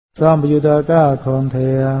สัมปยุตกะคอนเท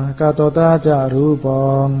กาโตตาจารูปอ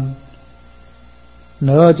งเน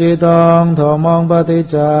จิตองธรรมังปฏิ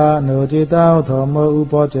จาเนจิตาวธรรมอุ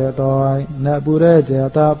ปเจตอยเนปุเรเจ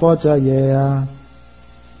ตาปจเย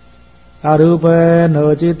อรูปเน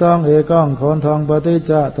จิตองเอกังคอนทองปฏิ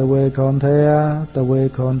จาตเวคอนเทตเว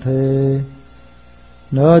คอนเท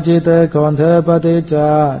เนจิเตคอนเทปฏิจา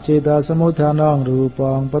จิตาสมุทฐานังรู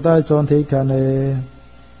ปังปฏิสันธิคเน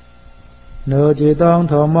เนจิตอง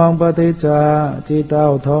ธรรมังปฏิจาจิตา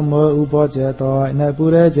วธรรมอุปเจตอยเนปุ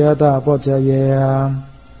เรเจตาปจเย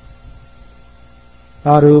อ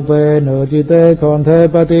รูปเนจิเตคอนเท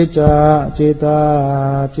ปฏิจาจิตา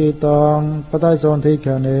จิตองปฏิสันธิค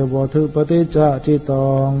เนวัตถุปฏิจาจิต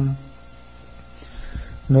อง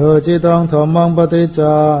เนจิตองธรรมังปฏิจ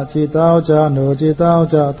าจิตาวจาเนจิตาว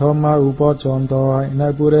จาธรรมาอุปจนตอยเน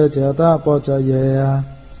ปุเรเจตาปจเย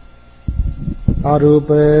อรูป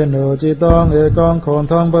เนจิตองเอกังคอน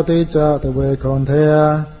ทองปฏิจาตเวคอนเท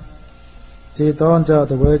จิตองจา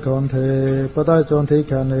ตเวคอนเทปฏิสันธิ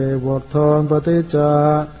คเนวัฏทองปฏิจา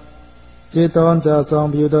จิตองจาสัม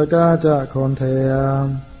ปยุตกะจาคอนเท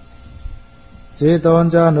จิตอง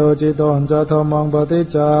จาเนจิตองจาธรรมังปฏิ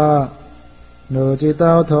จาเนจิต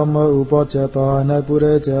าวธรรมอุปเจตอยเนปุเร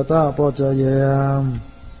เจตาปจเย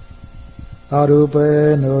อรูป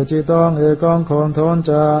เนจิตองเอกังคอนทอน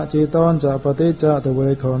จาจิตองจาปฏิจาตเว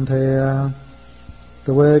คอนเทต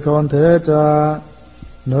เวคอนเทจา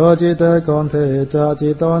เนจิเตคอนเทจาจิ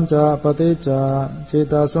ตองจาปฏิจาจิ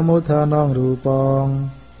ตาสมุทฐานังรูปัง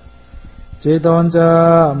จิตองจา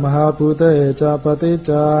มหาภูเตจาปฏิ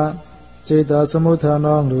จาจิตาสมุทฐา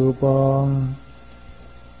นังรูปัง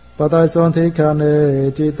ปฏิสันธิคเน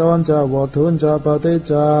จิตองจาวัฏถุนจาปฏิ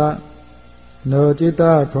จาเนจิต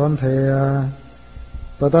าคอนเท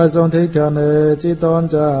ปฏิสันธิคเนจิตอง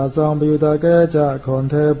จาสัมปยุตกะจาคอน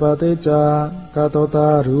เทปฏิจากาโตตา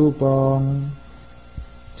รูปอง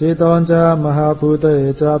จิตองจามหาภูเต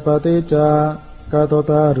จาปฏิจากาโต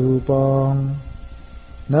ตารูปอง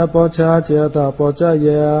เนปชาเจตาปจเย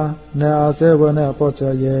เนอาเสวะเนปจ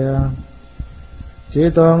เยจิ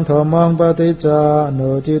ตองธรรมังปฏิจาเน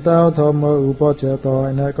จิตาวธรรมอุปเจตอย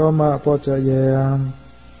เนกัมมะปจเย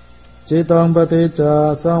จิตองปฏิจา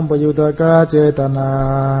สัมปยุตกะเจตนา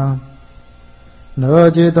เน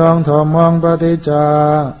จิตองธรรมังปฏิจา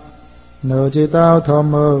เนจิตาวธรร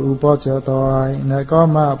มอุปเจตอยเนกัม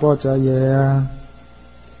มะปจเย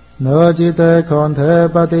เนจิเตคอนเท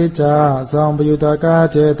ปฏิจาสัมปยุตกะ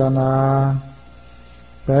เจตนา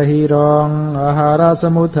ปะหิรองอาหารส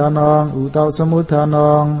มุทฐานังอุตตสมุทฐา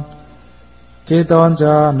นังจิตองจ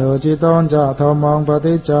าเนจิตองจาธรรมังป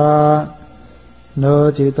ฏิจาเน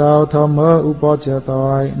จิตาวธรรมอุปเจตอ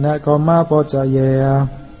ยเนกัมมะปจเย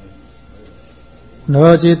เน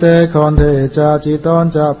จิเตคอนเทจาจิตอง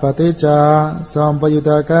จาปฏิจาสัมปยุต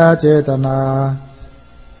กะเจตนา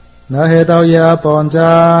เนเหตายาปอนจา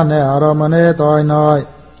เนอารมณ์เนตอยน้อย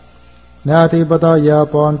เนอธิปตายา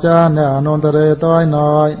ปอนจาเนอนุนตเรตอยน้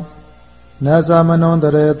อยเนสามนุนต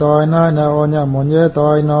เรตอยน้อยเนโอญมุญเยตอ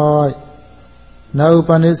ยน้อยเนอุป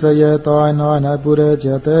นิสเยตอยน้อยเนปุเรเจ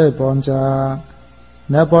เตปอนจา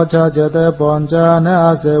เนปชาเจเตปอนจาเนอ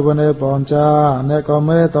าเสวเนปอนจาเนกเม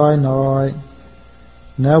ตอยน้อย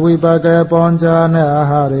เนวิปากะปอนจาเนอา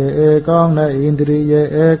หาเรเอกังเนอินทริเย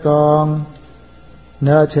เอกังเน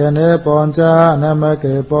เชเนปอนจาเนมะเก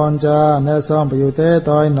ปอนจาเนสัมปยุเตต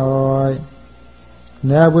อยน้อยเ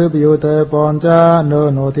นวิปยุเตปอนจาเน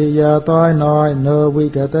โนทิยาตอยน้อยเนวิ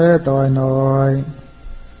กเตตอยน้อย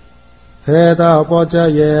เหตาปจ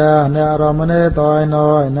เยเนอารมณ์เนตอยน้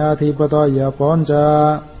อยเนอธิปตายาปอนจา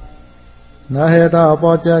เนเหตาป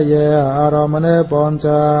จเยอารมณ์เนปอนจ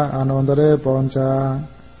าอนุนตเรปอนจา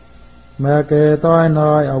เมเกตอยน้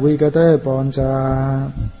อยอวิกเตปอนจา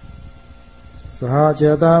สหเจ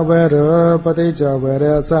ตเวรปฏิจเวร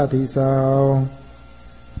สัตถิสาว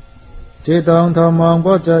จิตองธรรมังป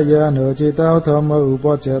จเยเนจิตาวธรรมอุป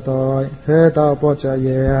เจตอยเหตาปจเย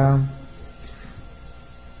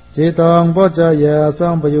จิตองปจเยสั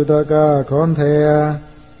มปยุตกะคอนเท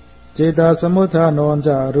จิตาสมุทฐานนจ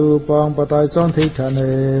ารูปังปฏิสันธิคเน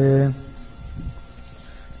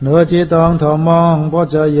เนจิตองธรรมังป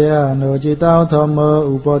จเยเนจิตาวธรรม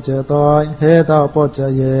อุปเจตอยเหตาปจ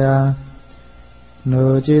เยเน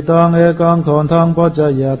จิตองเอกังคอนทองปจ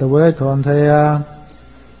เยตเวคอนเท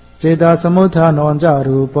จิตาสมุทฐานนจา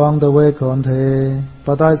รูปังตเวคอนเทป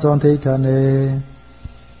ฏิสันธิคเน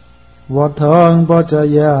วัฏทองปจ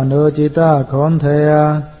เยเนจิตาคอนเท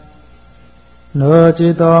เนจิ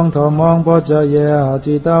ตองธรรมังปจเย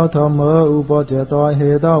จิตาวธรรมอุปเจตอยเห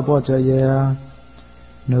ตาปจเย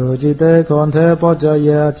เนจิเตคอนเทปจเย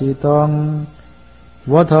จิตอง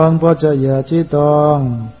วัฏทองปจเยจิตอง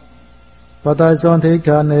ปไตยสนธิ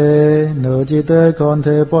ขันเนโนจิเตคนเท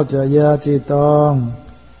ปัจจยาจิตอง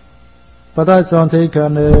ปไตยสนธิขั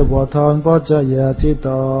นเนวทองปัจจยาจิต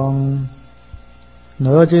องโน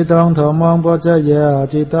จิตองธรรมังปัจจยา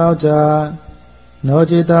จิตาวจาโน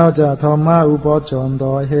จิตาวจาธรรมะอุปจนโต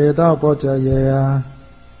เหตาปัจจยา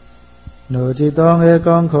โนจิตองเอ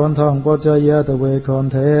กังคนทองปัจจยาตเวคน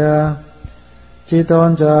เทจิตอง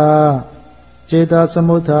จาจิตาส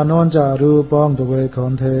มุทฐานนจารูปองตเวค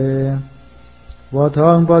นเทวท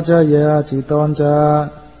องปัจจยาจิตองจา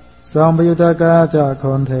สัมปยุตตกาจาค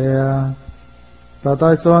นเทปไต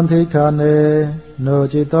ยสนธิขันเนโน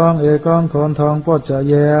จิตองเอกังคนทองปัจจ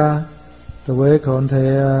ยาตเวคนเท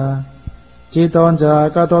จิตองจา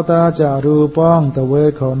กตตาจารูปองตเว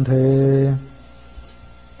คนเท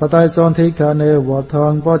ปไตยสนธิขันเนวทอ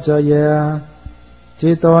งปัจจยาจิ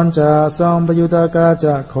ตองจาสัมปยุตตกาจ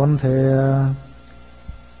าคนเท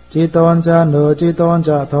จิตองจาโนจิตองจ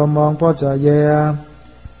าธรรมังปัจจยา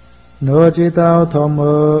โนจิตาวธรรม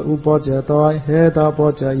อุปจตอยเหตาปั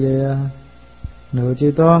จจยาโนจิ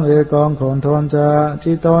ตองเอกังคนทนจา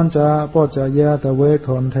จิตองจาปัจจยาตเวค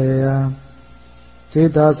นเทจิ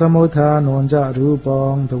ตาสมุทฐานนจารูปอ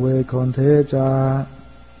งตเวคนเทจา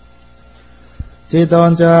จิตอ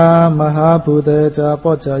งจามหาภูเตจา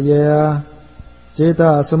ปัจจยาจิต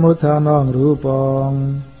าสมุทฐานองรูปอง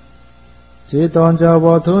จิตองจาว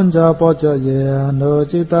ทุนจาปัจจยาโน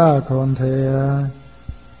จิตาคนเท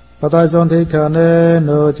ปไตยสนธิขันเนโน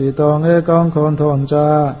จิตองเอกังคนทนจา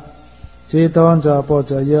จิตองจาปัจ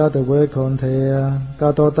จยาตเวคนเทก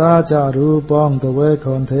ตตาจารูปองตเวค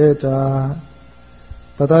นเทจา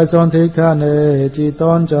ปไตยสนธิขันเนจิต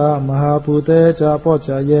องจามหาภูเตจาปัจจ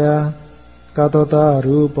ยากตตา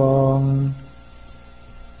รูปอง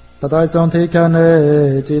ปไตยสนธิขันเน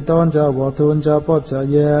จิตองจาวทุนจาปัจจ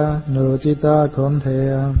ยาโนจิตาคนเท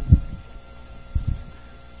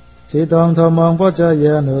จิตองธรรมังปัจจย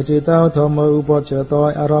าโนจิตาวธรรมอุปจตอ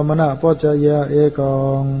ยอารมณปัจจยาเอกั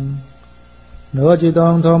งโนจิตอ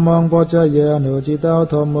งธรรมังปัจจยาโนจิตาว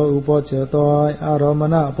ธรรมอุปจตอยอารม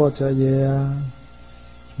ณปัจจยา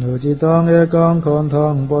โนจิตองเอกังคนทอ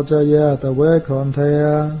งปัจจยาตเวคนเท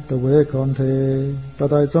ตเวคนเทป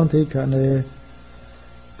ไตยสนธิขันเน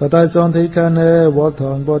ปไตยสนธิขันเนวัฏท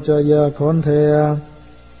องปัจจยาคนเท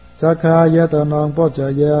จักขายตนองปัจจ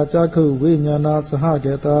ยาจักขุวิญญาณสหเก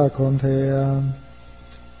ตาคนเท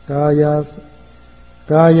ก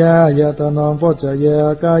ายายตนองปัจจยา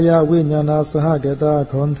กายวิญญาณสหเกตา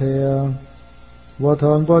คนเทวัฏท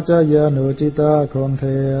องปัจจยาโนจิตาคนเท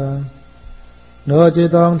โนจิ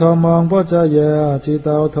ตังธรรมังปัจจยาจิต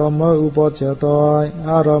าวธรรมอุปจตอยอ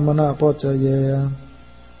ารมณปัจจยา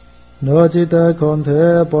โนจิตคนเท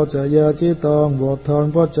ปัจจยาจิตองวัฏทอง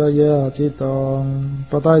ปัจจยาจิตอง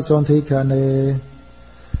ปไตยสนธิขันเน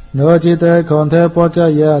โนจิตคนเทปัจจ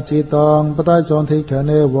ยาจิตองปไตยสนธิขันเ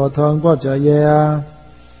นวัฏทองปัจจยา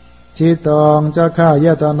จิตองจักขาย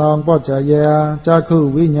ตนองปัจจยาจักขุ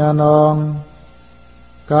วิญญาณอง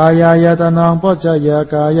กายายตนองปัจจยา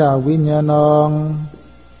กายวิญญาณอง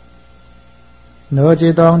โนจิ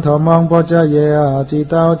ตองธรรมังปัจจยาจิ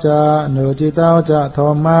ตาวจาโนจิตาวจาธร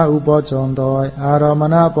รมะอุปจนโตยอารม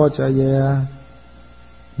ณปัจจยา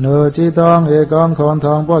โนจิตองเอกังคนท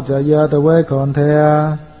องปัจจยาตเวคนเท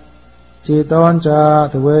จิตองจา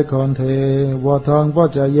ตเวคนเทวัฏทองปัจ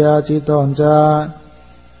จยาจิตองจา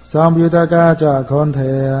สัมยุตตกาจาคนเท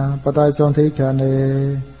ปไตยสนธิขันเน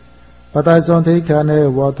ปไตยสนธิขันเน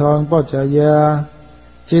วัฏทองปัจจยา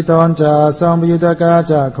จิตองจาสัมยุตตกา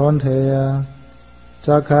จาคนเท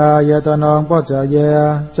จักขายตนองปัจจยา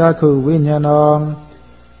จักขุวิญญาณอง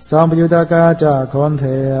สัมปยุตตกาจาคนเท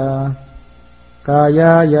กาย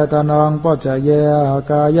ายตนองปัจจยา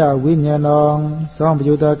กายวิญญาณองสัมป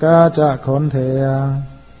ยุตตกาจาคนเท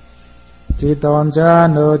จิตองจา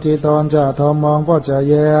โนจิตองจาธรรมังปัจจ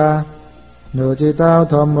ยาโนจิตาว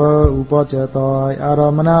ธรรมอุปจตอยอาร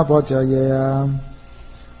มณปัจจยา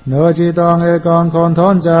โนจิตองเอกังคนท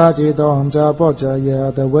นจาจิตองจาปัจจยา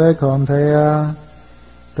ตเวคนเท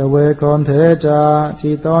ตเวคนเทจา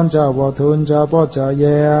จิตองจาวัฏทุนจาปัจจย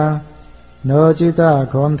าโนจิตา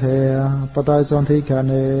คนเทปไตยสนธิขันเ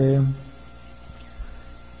น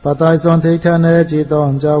ปไตยสนธิขันเนจิตอง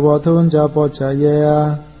จาวัฏทุนจาปัจจยา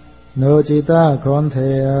โนจิตาคนเท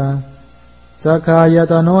จักขาย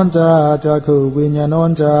ตนนจาจักขุวิญญาณ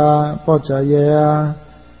นจาปัจจยา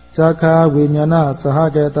จักขาวิญญาณสห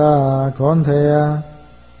เกตาคนเท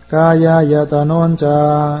กายายตนนจา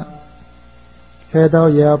เหตา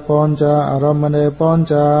ยาปอนจาอารมณปอน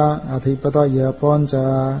จาอธิปตยาปอนจา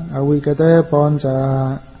อวิกเตปอนจา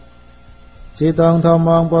จิตังธรร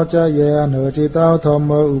มังปัจจยาโนจิตาวธรร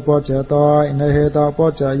มอุปจตอยในเหตาปั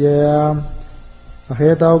จจยา เห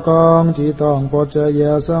ตุกองจิตองปัจจย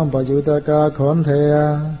าสัมปยุตกาขนเท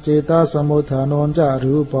จิตาสมุทฐานนจา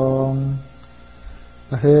รูปอง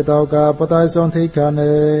เหตุกาปไตยสันธิขันเอ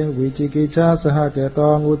วิจิกิจฉาสหเกตอ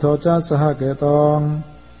งอุทโธจาสหเกตอง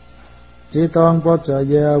จิตองปัจจ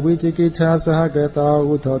ยาวิจิกิจฉาสหเกตอง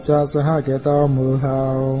อุทโธจาสหเกตองมือหา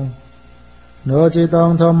วโนจิตอง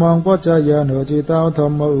ธรรมังปัจจยาโนจิตองธรร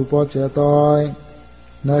มอุปจเจตอย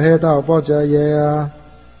นเหตุปัจจยา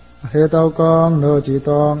เหตุกองโนจิต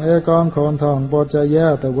องเอกองคนทองปัจจยา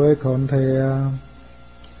ตเวคนเท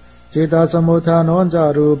จิตาสมุทฐานนจา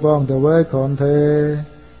รูปองตเวคนเท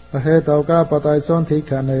เหตุกาปไตยสันธิ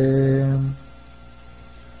ขันเอ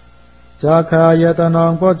จักขายตนอ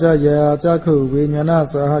งปัจจยาจักขุวิญญาณ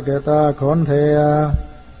สหเกตาคนเท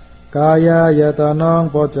กายายตนอง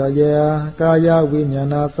ปัจจยากายวิญญา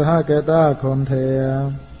ณสหเกตาคนเท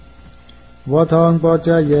วทองปัจจ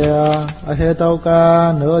ยาเหตุกา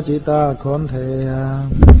โนจิตาคนเท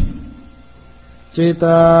จิต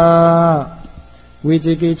าวิ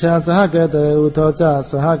จิกิจฉาสหเกเตอุทโธจา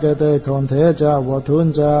สหเกเตคนเทจาวทุน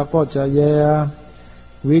จาปัจจยา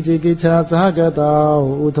วิจิกิจฉาสหเกตา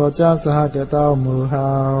อุทโธจาสหเกตามุหา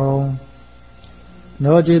วโน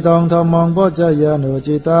จิตองธรรมังปัจจยาโน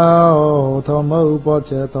จิตาธรรมอุปจเ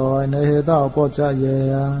จตอยในเหตุปัจจย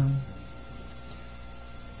า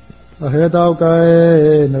เหตุกาย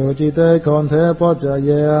โนจิตคนเทปัจจ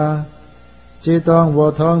ยาจิตองว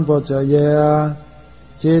ทองปัจจยา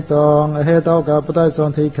จิตองเหตุกาปไตยสั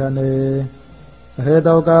นธิขันเอเห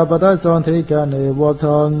ตุกาปไตยสันธิขันเอวท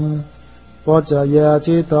องปัจจยา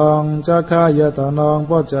จิตองจักขายตนอง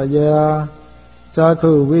ปัจจยาจัก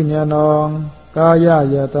ขุวิญญาณองกายา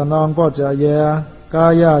ยตนองปัจจยากา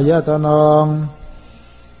ยายตนอง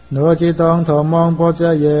โนจิตองธรรมังปัจจ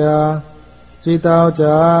ยาจิตาวจ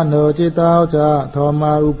าโนจิตาวจาธรรม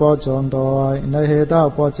าอุปจนตอยในเหตุ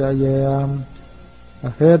ปัจจยา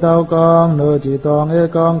เหตุกองโนจิตองเอ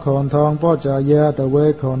กองคนทองปัจจยาตเว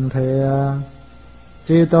คนเท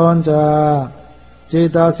จิตอนจาจิ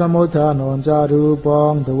ตาสมุทฐานนจารูปอ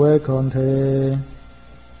งตเวคนเท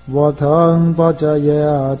วทองปัจจยา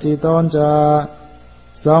จิตอนจา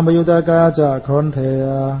สัมปยุตกาจาคนเท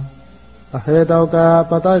เหตุกา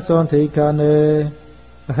ปไตยสันธิขันเอ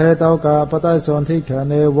เหตุกาปไตยสันธิขัน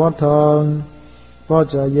เอวัฏทองปัจ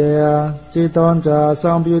จยาจิตอนจา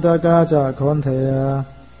สัมปยุตกาจาคนเท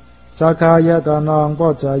จักขายตนองปั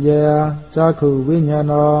จจยาจักขุวิญญา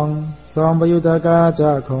ณองสัมปยุตกาจ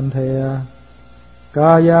าคนเทก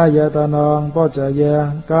ายายตนองปัจจยา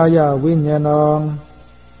กายวิญญาณอง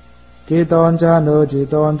จิตอนจาโนจิ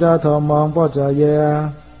ตอนจาธรรมังปัจจยา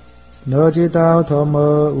โนจิตาวธรรม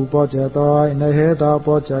อุปจเจตอยในเหตุ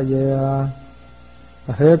ปัจจยา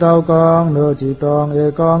เหตุกองโนจิตองเอ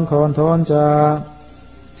กองคนทนจา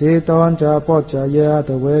จิตอนจาปัจจยาต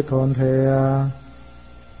เวคนเท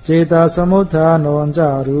จิตาสมุทฐานนจา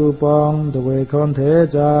รูปองตเวคนเท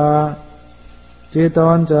จาจิตอ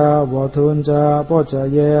นจาวทุนจาปัจจ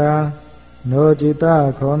ยาโนจิตา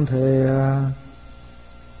คนเท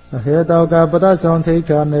เหตุกาปไตยสันธิ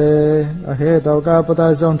ขันเอเหตุกาปไต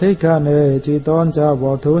ยสันธิขันเอจิตอนจาว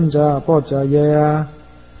ทุนจาปัจจยา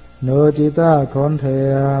โนจิตาคนเท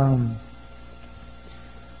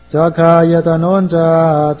จักขายตนนจา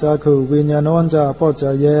จักขุวิญญาณนจาปัจจ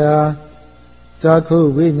ยาจักขุ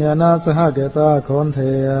วิญญาณสหเกตาคนเท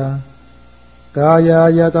กายา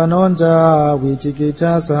ยตนนจาวิจิกิจฉ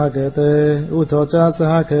าสหเกเตอุทโธจาส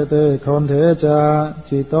หเกเตคนเทจา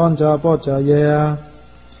จิตอนจาปัจจยา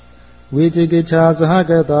วิจิกิจฉาสหเ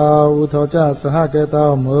กตาอุทโธจาสหเกตา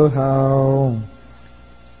โมหาว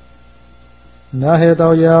นาเหตุ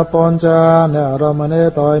ยาปอนจาเนอารมเน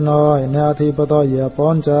ตอยน้อยนาทิปตอยาปอ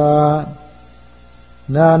นจา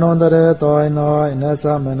นาโนนตเรตอยน้อยนาส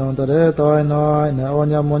ามโนนตเรตอยน้อยนาโอ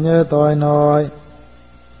ญมุญเยตอยน้อย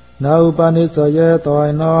นาอุปาณิสเยตอย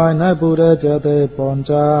น้อยนาปุเรเจเตปอน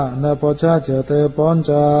จานาปชาเจเตปอนจ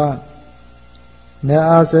านา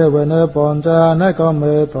อาเสเวเนปอนจานาคอมเม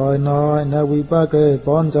ตอยน้อยนาวิปะเกป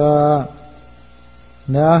อนจา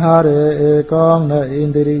นาหาเรเอกองนาอิน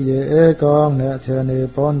ทริเยเอกองนาเชเน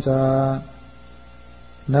ปอนจา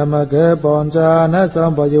นามเกปอนจานาสั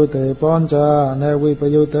มปยุเตปอนจานาวิป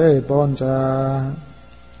ยุเตปอนจา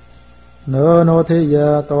โนทิยา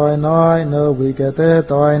ตอยน้อยโนวิเกเต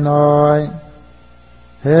ตอยน้อย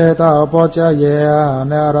เหตาปัจจเย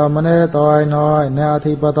นาอารมเนตอยน้อยนา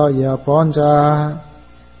ทิปตอยาปอนจา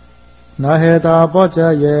นาเหตาปัจจ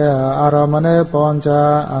เยอารมเนปอนจา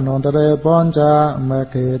อนุนตเรปอนจามะ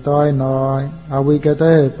เขตอยน้อยอวิเกเต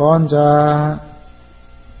ปอนจา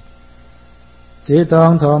จิตั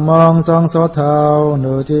งธรรมังสังโสทาวโน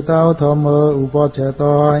จิตาวธรรมอุปจเจต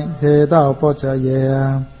อยเหตาปัจจเย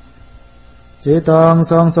จิตตัง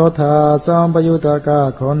สังโสธาสัมปยุตตกะ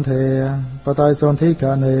คนเทปไตยสนธิก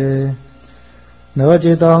ะเนเน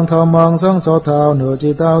จิตตังธรรมังสังโสธาเน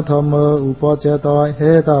จิตตังธรรมอุปเจตอยเห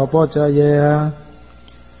ตาปเจเย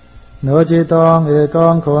เนจิตตังเอกั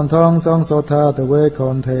งคนทังสังโสธาตเวค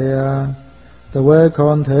นเทตเวค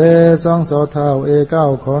นเทสังโสธาเอเก้า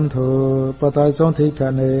คนเถปไตยสนธิกะ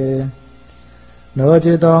เนเน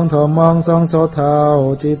จิตตังธรรมังสังโสธา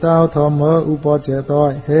จิตตังธรรมอุปเจตอ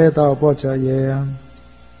ยเหตาปเจเย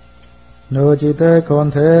เนจิตเตคน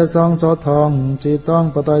เทสังโสทังจิตตัง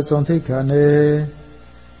ปไตยสนธิกะเน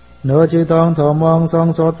เนจิตตังธรรมังสัง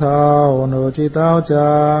โสธาเนจิตตังจ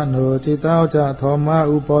ะธรรมะ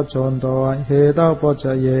อุปจนตอยเหตาปเจ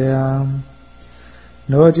เย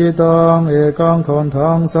โนจิตตังเอกังคนทั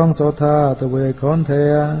งสังโสธาตเวคนเท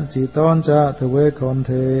จิตตังจะตเวคนเ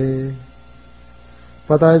ทป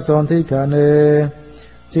ไตยสนธิกะเน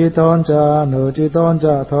จิตตังจะโนจิตตังจ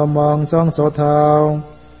ะธรรมังสังโสธา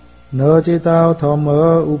โนจิตตังธรรม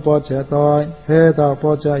อุปเจตอยเหตาป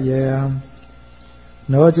เจเย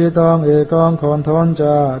โนจิตตังเอกังคนทังจ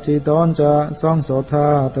ะจิตตังจะสังโสธา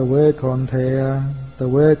ตเวคนเ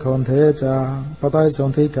ทจะปไตยสน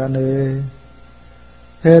ธิกะเน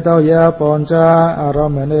เหตายาปอนจาอารา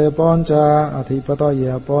มเนปอนจาอธิปตย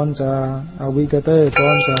าปอนจาอวิกเตปอ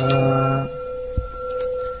นจา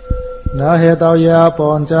นาเหตายาป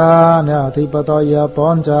อนจานาอธิปตยาปอ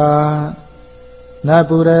นจานา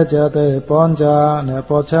ปุเรเจเตปอนจานาป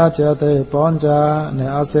ชาเจเตปอนจานา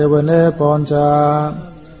อาเสวเนปอนจา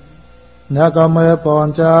นากามเมปอน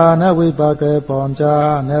จานาวิปากเกปอนจา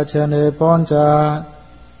นาเชเนปอนจา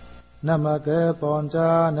นามะเกปอนจา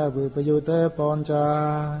นาวิปยุเตปอนจา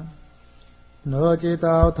โนจิตต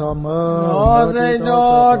าธรรมโนสิตโต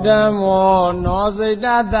ธัมโมโนสิต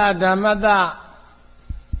ตะธัมมตะ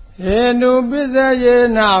เหตุปิเสเย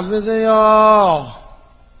นะปิเสโย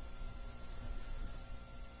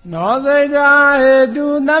โนสิตาเหตุ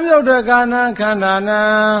ธัมยุตตกานังขันธานั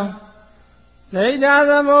งสิตา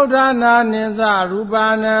สมุทฐานานิสรูปา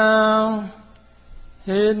นังเห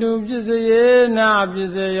ตุปิเสเยนะปิ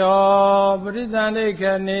เสโยปริตันติข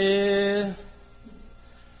เน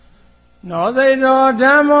โนสิตโต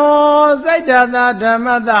ธัมโมสิตตะธัมม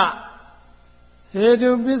ตะเห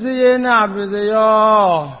ตุปิเสเยนะปิเสโย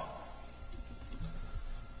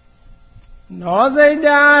โนสิต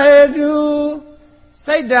าเหตุ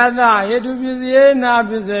สิตตะเหตุปิเสเยนะ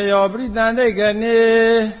ปิเสโยปริตันติขเน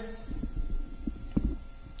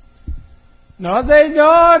โนสิตโต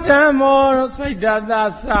ธัมโมสิตตะ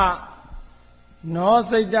สะโน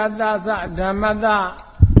สิตตะสะธัมมตะ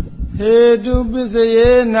เหตุปิเสเย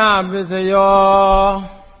นะปิเสโย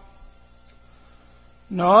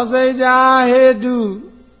โนสิตาเหตุ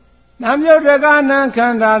ธัมยุตตกานังขั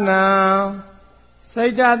นธานังสิ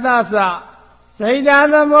ตตะสะสิตา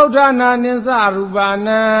สมุทฐานานิสรูปา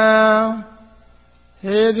นังเห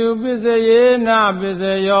ตุปิเสเยนะปิเส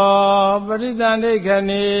โยปริตันติขเ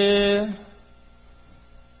น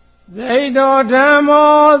สิตโตธัมโม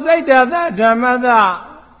สิตตะธัมมตะ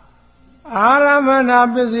อารามณ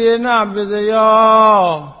ปิเสเยนะปิเสโย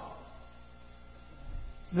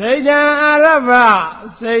สิตังอารัพะ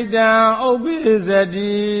สิตังဥပ္ပိစ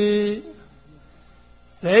တိ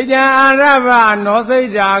စိတ်တံအာရဗနောစိတ်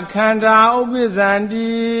တာခန္ဓာဥပ္ပိဇန္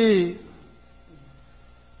တိ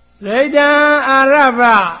စိတ်တံအာရဗ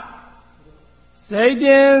စိတ်တ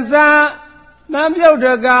င်္စသံပြုတ်တ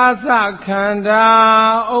ကာသခန္ဓာ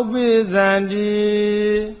ဥပ္ပိဇန္တိ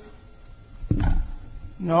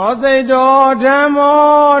နောစိတ်တောဓမ္မော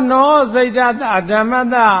နောစိတ်တတဓမ္မ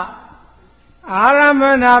တအာရမ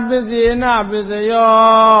ဏပစ္စေနပစ္စ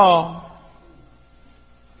ယော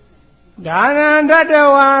ဒါနံတတ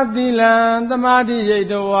ဝါသီလံသမာဓိယိ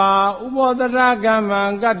တဝါဥပောတရကမ္မံ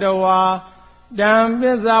ကတဝါဓမ္ပ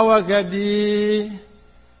စ္ဆဝကတိ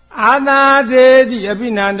အာသာတေတိအဘိ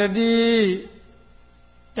နန္တတိ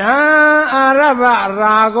တံအာရဗ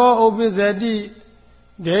ရာဂောဥပ္ပိစတိ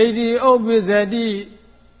ဒိဋ္ဌိဥပ္ပိစတိ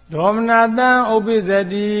ဒေါမနတံဥပ္ပိစ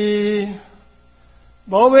တိ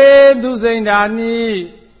ဘောဝေသူစိန္ဒာနိ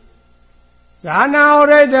ဇာနာဩ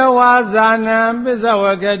ရိတဝါဇာနံပစ္စဝ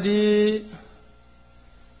ကတိ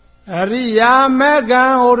အရိယာမေကံ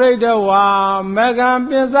ဩရိတဝါမေကံ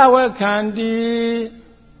ပစ္စဝခန္တိ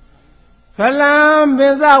ဖလံပ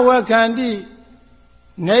စ္စဝခန္တိ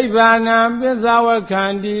နိဗ္ဗာနံပစ္စဝခ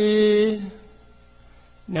န္တိ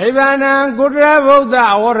နိဗ္ဗာနံကုတ္တရဗုဒ္ဓ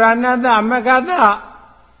ဝရဏတမကတ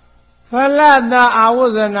ဖလတအာဝ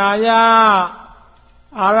ဇနာယ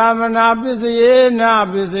အာရမဏပစ္စယေန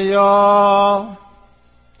ပစ္စယော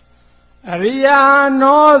အရိယာ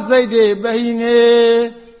နောစိတ်တေပဟိနေ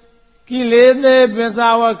ကိလေသေပစ္စ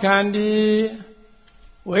ဝခန္တိ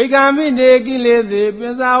ဝေကံမိနေကိလေသေပ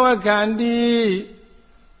စ္ဆဝခန္တိ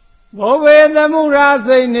ဘောဝေသမှုရာ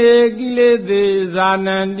စိတ်နေကိလေသေဇာန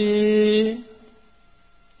န္တိ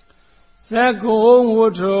သက္ကုံဝု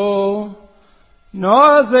ထု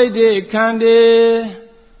နောစိတ်တိခန္တေ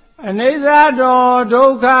အနိစ္စတောဒု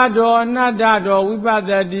က္ခတောအနတ္တတောဝိပ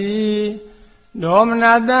ဿတိဒေါမန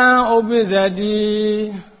တံဥပ္ပစ္စတိ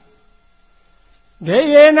ဒေ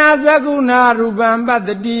ယေနသက္ကုဏရူပံပတ္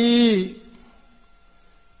တိ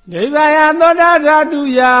ဒေဝယသောတာဓာတု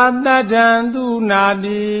ယတတ္ထံသူနာ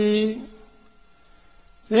တိ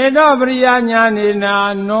စေတောပရိယညာနေနာ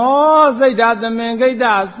နောစိတ်ဓာသမင်ဂိတ္တ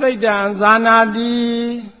စိတ်တံဇာနာတိ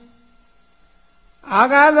အာ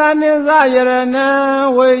ဂါသနိစ္စယရဏံ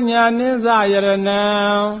ဝိညာနိစ္စယရဏံ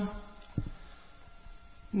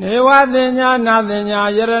နေဝတိညာနာတိညာ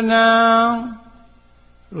ယရဏံ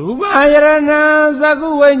ရူပယရဏံသကု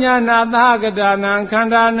ဝိညာဏသကတနံခန္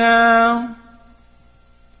ဓာနံ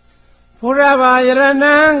ဘုရဘာယရ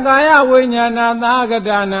ဏံကာယဝိညာဏသကတ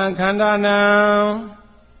နံခန္ဓာနံ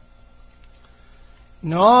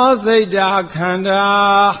နောစိတ်တာခန္ဓာ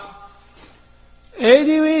ဧ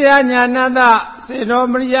ဒီဝိရညာဏတစေတော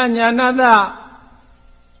ပရိယညာဏတ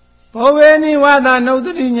ဘောဝေနိဝသနုတ္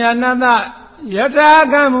တိညာဏတယထာ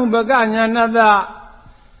ကမ္မုပကညာဏတ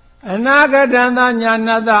အနာဂတံသညာဏ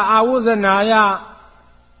တအာဝုဇနာယ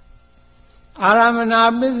အာရမဏ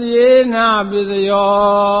ပစ္စယေနပစ္စ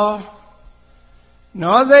ယော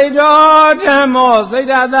နောစိတ်တောဓမ္မောစိတ်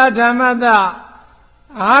တသဓမ္မတ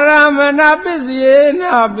အာရမဏပစ္စယေန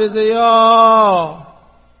ပစ္စယော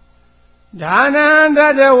ဒါနံတ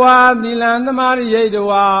တဝါသီလံသမာရိယိတ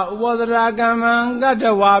ဝါဥပောဒရာကမ္မံကတ္တ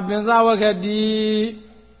ဝါပင်စဝခတိ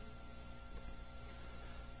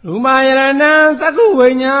ရူမယရဏံသကုဝိ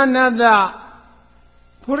ညာဏတ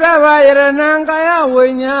ဖုရဝယရဏံကာယဝိ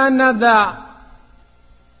ညာဏတ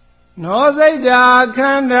နောစိတ်တာခ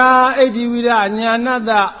န္ဓာဣတိဝိရညာဏ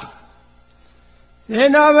တစေ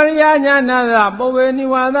နောပရိယညာဏတပုဗ္ဗေနိ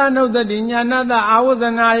ဝါဒနုတ္တိညာဏတအာဝဇ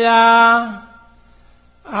နာယ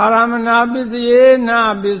အာရမဏပစ္စယေန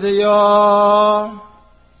ပစ္စယော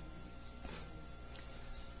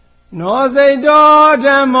နောစိတ်တောဓ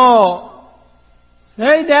မ္မော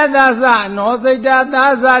စိတ်တသသနောစိတ်တသ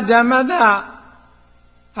သဓမ္မတ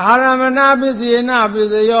အာရမဏပစ္စယေနပစ္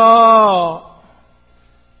စယော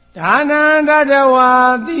ဒါနံတတဝါ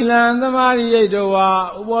သီလံသမာရိယိတဝါ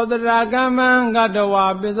ဥပောဒရာကမ္မံကတဝါ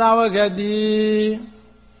ပစ္စဝခတိ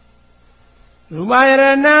ရူပယရ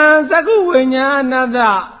ဏံသကုဝိညာဏတ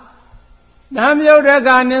သံယုတ်တက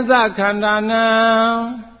နိစ္စခန္ဓာနံ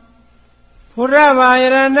ဖုရဘာယ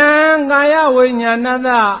ရဏံကာယဝိညာဏတ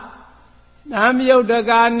သံယုတ်တ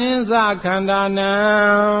ကနိစ္စခန္ဓာနံ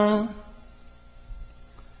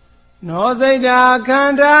နောစိတ်တာခ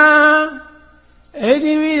န္ဓာဣ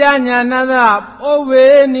တိဝိရညာဏတပုဗ္ဗေ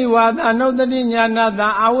နိဝါဒနုတ္တိညာဏတ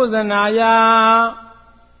အာဝဇနာယ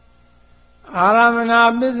အာရမဏ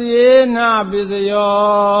ပစ္စယေနပစ္စ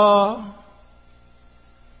ယော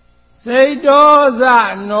စိတ်တောဇ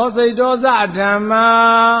နောစိတ်တောဇဓမ္မာ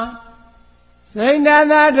စိတ်တ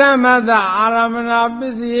သဓမ္မတအာရမဏပ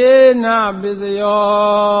စ္စယေနပစ္စ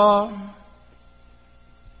ယော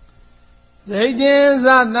စိတ်တင်္စ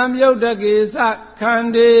သံယုတ်တကေသခန္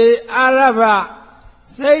တေအာရဘ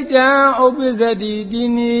စိတ်တံဥပ္ပစ္စတိတိ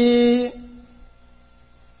နိ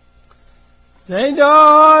စိတ်တော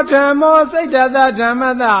ဓမ္မောစိတ်တသဓမ္မ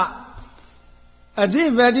တအဓိ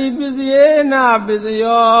ပတိပစ္စယေနပစ္စ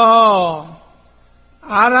ယော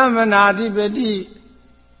အာရမဏအဓိပတိ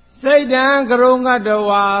စိတ်တံကရုံကတ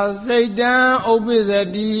ဝါစိတ်တံဥပ္ပစ္စ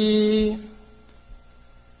တိ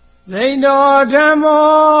စိတ်တောဓမ္မော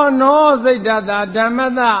နောစိတ်တသဓမ္မ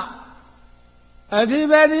တအဓိ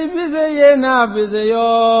ပတိပစ္စယေနပစ္စ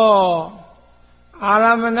ယောအာရ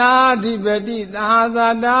မဏအဓိပတိသာဇာ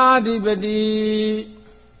တာအဓိပတိ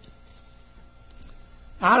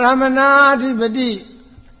အာရမဏအဓိပတိ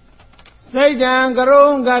စိတ်တံကရုံ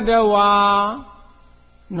ကတဝါ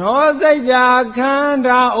နောစိတ်တာခန္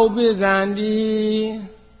ဓာဥပ္ပဇန္တိ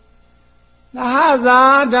သာဇာ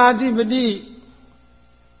တာအဓိပတိ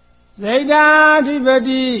စိတ်တာအဓိပ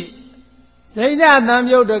တိစိတ်တသံ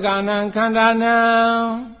ယုတ်တကနံခန္ဓာနံ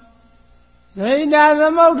စိတ်တသ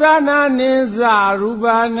မုဋ္ဌာနာနိစ္စရူပ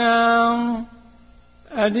နံ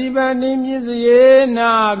အဓိပတိပစ္စယေန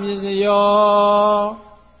ပစ္စယော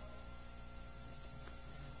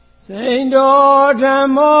စိတ်တောဓမ္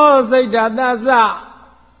မောစိတ်တသသ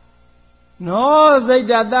နောစိတ်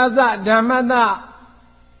တသသဓမ္မတ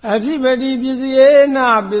အဓိပတိပစ္စယေန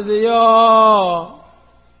ပစ္စယော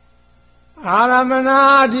အာရမဏ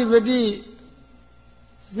အဓိပတိ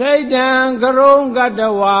စိတ်တံကရုံကတ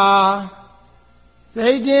ဝါ စိ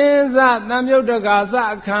တ်တင်စသံယုတ်တကာစ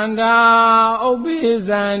ခန္ဓာဥပ္ပိဇ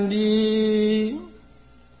န္တိ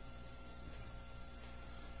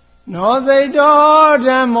နောစိတ်တော်ဓ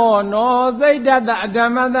မ္မောနောစိတ်တတဓ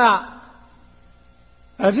မ္မတ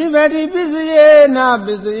အဓိပတိပစ္စယေနပ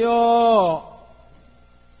စ္စယော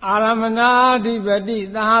အာရမဏာဓိပတိ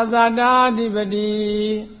သဟဇာတာဓိပတိ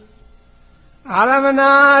အာရမ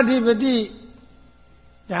ဏာဓိပတိ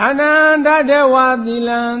ဒါနံတတဝါသီ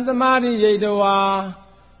လံသမာဓိယိတဝါ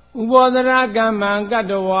ဥပောဒရကမ္မံကတ္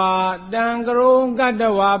တဝါတံကရုံကတ္တ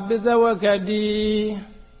ဝါပစ္စဝကတိ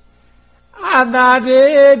အာတာတေ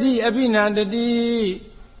တိအပိနန္တတိ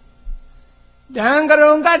တံက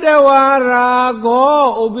ရုံကတ္တဝါရာဂော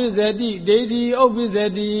ဥပ္ပိဇတိဒိဋ္ဌိဥပ္ပိဇ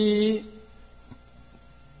တိ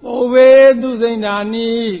ဘုဝေသူစိန္ဒာ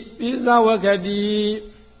နိပစ္စဝကတိ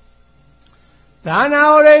ဇာနာ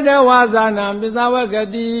ဝရိတဝါဇာနာပစ္စဝက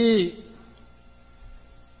တိ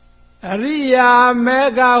အရိယာမေ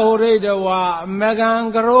ဃဟိရိတဝါမေဃံ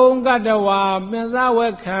ကရုံကတ္တဝါပစ္စဝ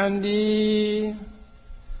ခန္တိ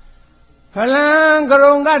ဖလံက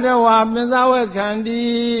ရုံကတ္တဝါပစ္စဝခန္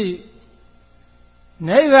တိ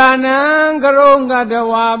နိဗ္ဗာနံကရုံကတ္တ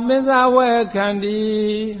ဝါပစ္စဝခန္တိ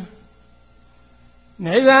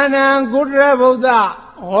နိဗ္ဗာနံကုတ္တရဗုဒ္ဓ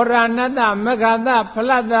ဟောရဏတမဂ္ဂတဖ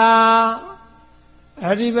လတ္တ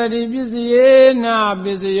အဓိပတိပစ္စယေနပ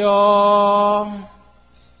စ္စယော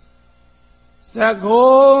သ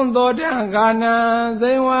ကုံသောတံကာနံ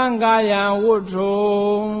ဇိဝံကာယံဝု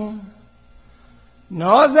ထုံ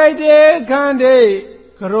နောစိတ်တေခန္တေ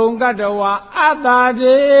ကရုံကတ္တဝါအတ္တာ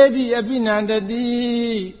တေတိအပိနန္တတိ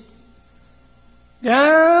တံ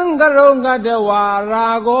ကရုံကတ္တဝါရာ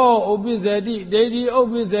ဂောဥပ္ပိဇတိဒိဋ္ဌိဥပ္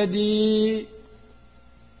ပိဇတိ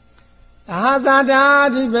အာဇာတာ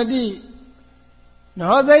ဓိပတိ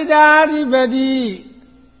နောစိတ်တာဓိပတိ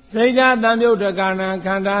စိတ်ဓာသံယုတ်တကာနံခ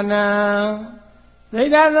န္ဓာနံစိ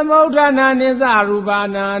တ်ဓာသမုဋ္ဌာနာနိစ္စရူပ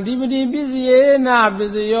နာဓိပတိပစ္စယေနပ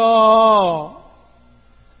စ္စယော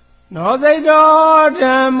နောစိတ်တော်ဓ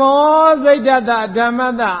မ္မောစိတ်တတဓမ္မ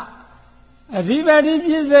တအဓိပတိပ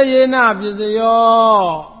စ္စယေနပစ္စယော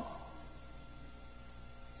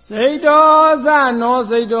စိတ်တော်ဇနော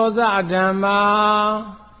စိတ်တော်ဇဓမ္မာ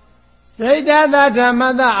စိတ်တတဓမ္မ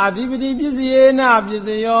တအဓိပတိပစ္စယေနပစ္စ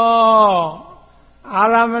ယောအာ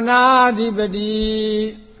ရမဏာဓိပတိ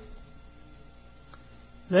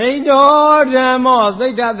စိတ်တော်ဓမ္မောစိ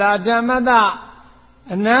တ်တတဓမ္မတ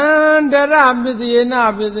အနန္တရပစ္စယေန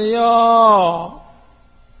ပစ္စယော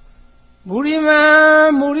မူ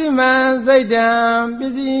ရိမံစိတ်တံပ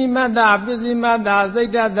စ္စည်းမတ္တပစ္စည်းမတ္တစိ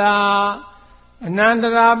တ်တတအနန္တ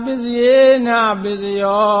ရပစ္စယေနပစ္စ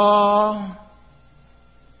ယော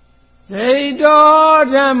စိတ်တော်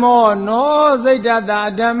ဓမ္မောနောစိတ်တတ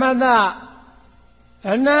ဓမ္မတ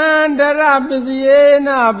အနန္တရပစ္စယေန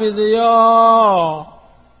ပစ္စယော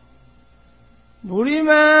မူရိ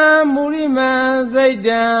မံစိတ်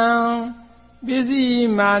တံပစ္စည်း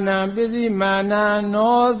မာနံပစ္စည်းမာနံ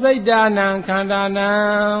နောစိတ်တာနံခန္ဓာနံ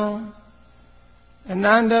အန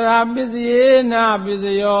န္တရာပစ္စယေနပစ္စ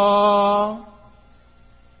ယော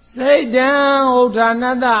စိတ်တံဥဋ္ဌာဏ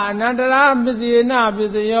တအနန္တရာပစ္စယေနပ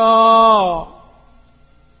စ္စယော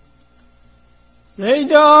စိတ်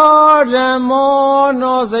တော်ဓမ္မော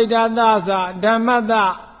နောစိတ်တသသဓမ္မတ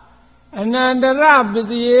အနန္တရပစ္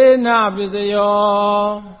စယေနပစ္စ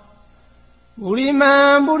ယောမူရိ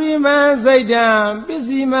မံစိတ်တံပစ္စ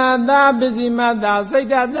ည်းမတ္တစိတ်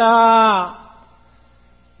တတ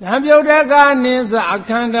သံယုတ်တကာနိစ္စအခ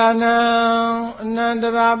န္ဓာနံအနန္တ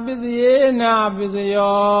ရပစ္စယေနပစ္စ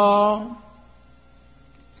ယော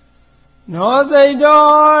နောစိတ်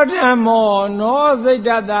တော်ဓမ္မောနောစိတ်တ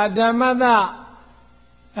တဓမ္မတ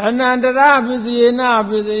အနန္တရပစ္စယေန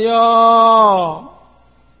ပစ္စယော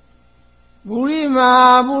ပုရိ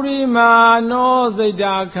မာနောစိတ်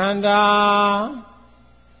တာခန္ဓာ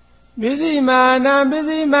ပစ္စည်း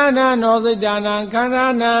မာနနောစိတ်တာနံခန္ဓာ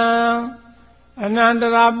နံအနန္တ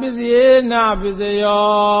ရာပစ္စယေနပစ္စ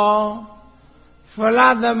ယောဖလ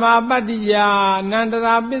သမပတ္တိယအနန္တ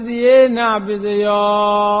ရာပစ္စယေနပစ္စယော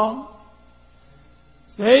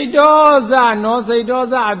စိတ်တော်ဇနောစိတ်တော်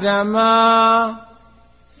ဇဓမ္မာ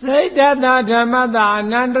စိတ်တတဓမ္မတအ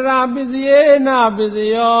နန္တရာပစ္စယေနပစ္စ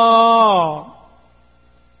ယော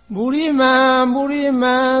မူရိ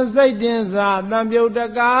မံစိတ်တင်္စသံယုတ်တ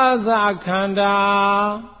ကာသခန္ဓာ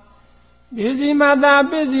ပစ္စည်းမ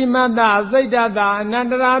တ္တစိတ်တတအနန္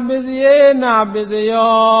တရာပစ္စယေနပစ္စ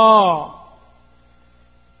ယော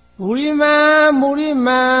မူရိ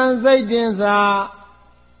မံစိတ်တင်္စ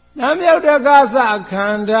သံယုတ်တကာသခ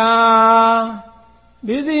န္ဓာ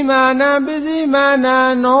ပစ္စည်းမာန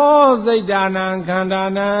နောစိတ်တာနံခန္ဓာ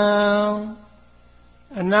နံ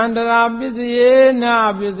အနန္တရာပစ္စယေနာ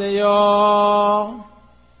ပစ္စယော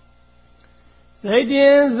စိတ်တ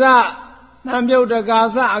င်္စသံယုတ်တကာ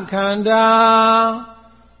သအခန္ဓာ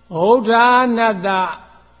ဘုဒ္ဓနတ္တ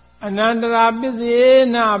အနန္တရာပစ္စယေ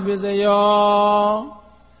နာပစ္စယော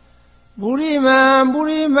ပုရိ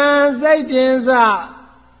မံစိတ်တင်္စ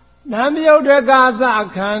သံယုတ်တကာသအ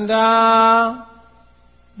ခန္ဓာ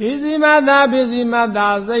ပစ္စည်းမတ္တ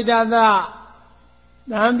စိတ်တတ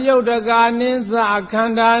သံယုတ်တကာနိသအခ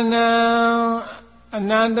န္ဓာနံအ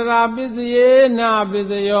နန္တရာပစ္စယေနာပစ္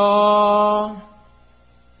စယော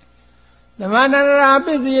ဓမ္မနန္တရာပ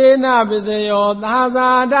စ္စယေနာပစ္စယောသာဇာ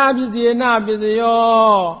တာပစ္စယေနာပစ္စ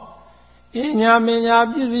ယောအညာမညာ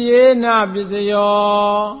ပစ္စယေနာပစ္စ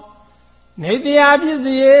ယောနေတယပစ္စ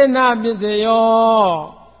ယေနာပစ္စ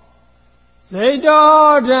ယောစိတ်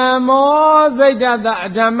တော်ဓမ္မောစိတ်တတအ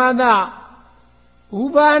ဓမ္မတဥ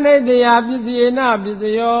ပါနေတယပစ္စယေနာပစ္စ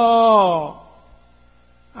ယော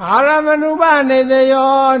အာရမဏုပနေတ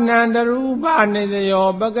ယောနန္တရူပနေတယော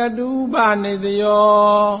ပကတုပနေတယော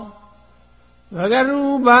ပကရူ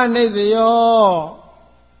ပနေတယော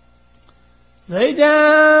စိတ်တံ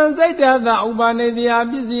စိတ်တတဥပါနေတယ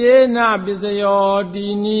ပစ္စယေနာပစ္စယောတိ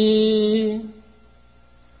နိ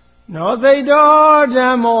နောစိတ်တော်ဓ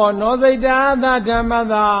မ္မောနောစိတ်တသဓမ္မ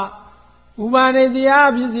တဥပါနေတယ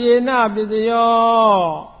ပစ္စယေနာပစ္စယော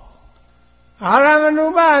အာရမဏု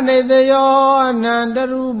ပနေတယောအနန္တ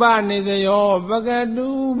ရူပနေတယောပကတု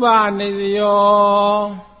ပနေတယော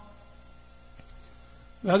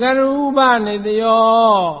ပကရူပနေတ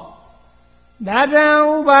ယောဓာတံ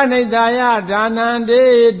ဥပနိတယဒါနံဒေ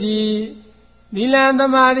တိသီလံသ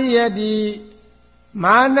မာရိယတိ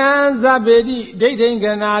မာနံဇဗ္ဗေတိဒိဋ္ဌိင်္ဂ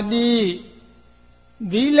နာတိ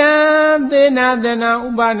သီလံသေနသနံဥ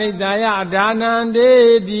ပနိတယဒါနံဒေ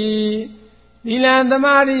တိသီလံသ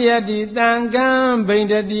မာရိယတိတံကံဗိန္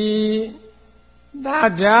ဒတိသ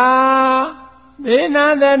တ္ထာသေန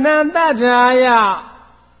သနံသတ္ထာယ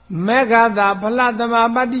မေဃတာဖလတမ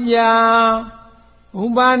ပတ္တိယဥ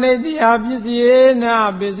ပါနေတယပစ္စယေနာ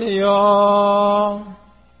ပစ္စယော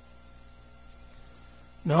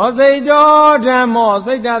နောစိတ်တော်ဓမ္မော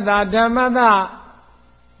စိတ်တတဓမ္မတ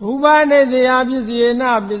ဥပါနေတယပစ္စယေ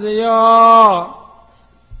နာပစ္စယော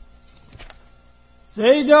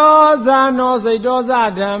စိတ်တော်ဇာနောစိတ်တော်ဇ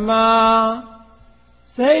ဓမ္မာ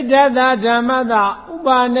စိတ်တတဓမ္မတဥ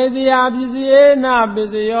ပါနေတယပစ္စယေနာပစ္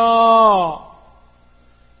စယော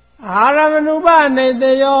အာရမဏုပနေတ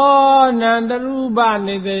ယောနန္တရူပ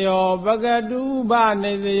နေတယောပကတုပ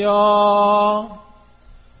နေတယော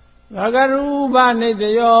ပကရူပနေတ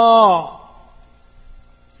ယော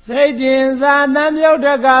စိတ်တင်္စသံယုတ်တ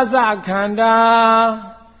ကာသခန္ဓာ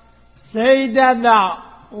စိတ်တတ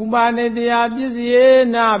ဥပါနေတယပစ္စယေ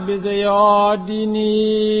နာပစ္စယောတိ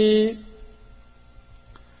နိ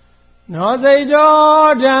နောစိတ်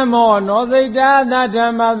တော်ဓမ္မောနောစိတ်တသဓ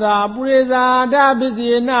မ္မတာပုရိဇာတပစ္စ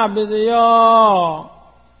ယေနာပစ္စယော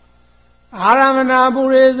အာရမဏပု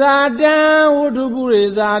ရိဇာတံဝုထုပုရိ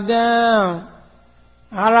ဇာတံ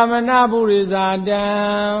အာရမဏပုရိဇာတံ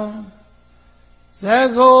သ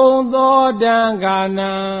ကုံသောတံကာ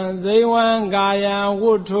နံဇိဝံကာယံ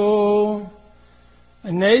ဝုထု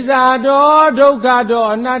အနေစာတော်ဒုက္ခတော်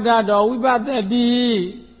အနတ္တတော်ဝိပဿတိ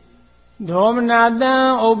ဒေါမနတံ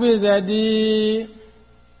ဥပ္ပစ္စတိ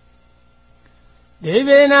ဒေ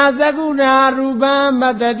ဝေနာသကုဏာရူပံမ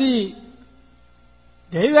တ္တိ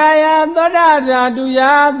ဒေဝယသောတာဓာတုယ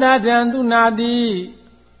သတ္ထံသူနာတိ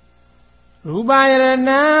ရူပယရဏံ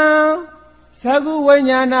သကုဝိ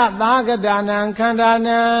ညာဏသာကတာနံခန္ဓာ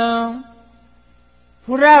နံ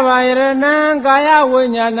ဖုရဝယရဏံကာယဝိ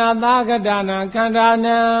ညာဏသာကတာနံခန္ဓာ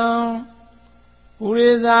နံပု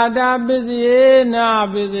ရိဇာတပစ္စယေနာ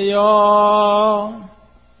ပစ္စယော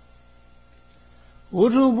ဝု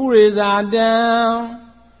ထုပုရိဇာတံ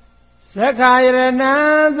သက္ခာယရဏံ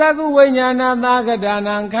သကုဝိညာဏသာကတာ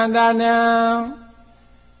နံခန္ဓာနံ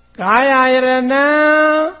ကာယယရဏံ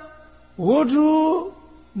ဝုထု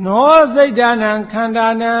နောစိတ်တနံခန္ဓာ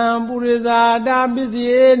နံပုရိဇာတပစ္စ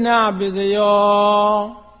ယေနာပစ္စ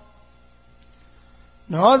ယော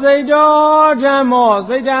နောစိတ်တော်ဓမ္မော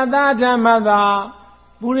စိတ်တသဓမ္မတာ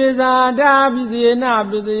ပုရိဇာတပစ္စယေနာ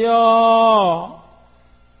ပစ္စယော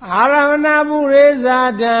အာရမဏပုရိဇာ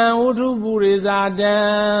တံဝုထုပုရိဇာတံ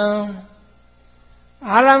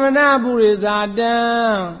အာရမဏပုရိဇာတံ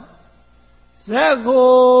သက္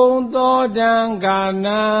ကုံသောတံကာ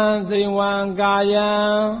နံဇိဝံကာယံ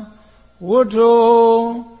ဝုထု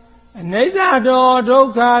အနေစာတော်ဒု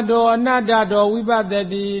က္ခတော်အနတ္တတော်ဝိပဿ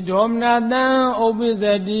တိဒေါမနတံဥပ္ပစ္စ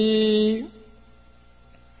တိ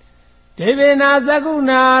ဒေဝေနာသကု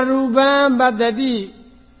ဏာရူပံပတ္တိ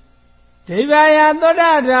ဒ ဒေဝယသော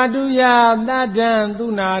တာဓာတုယသတ္တံသူ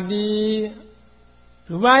နာတိ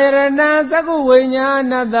ရူပယရဏံသက္ကုဝိညာ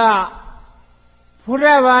ဏတ္တဖုရ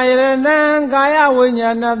ဗာယရဏံကာယဝိညာ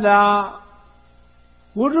ဏတ္တ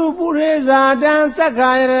ဝုတုပုရိဇာတံသက္ခာ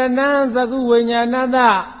ယရဏံသက္ကုဝိညာဏတ္တ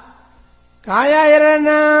ကာယယရ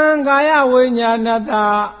ဏံကာယဝိညာဏတ္တ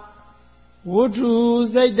ဝုထု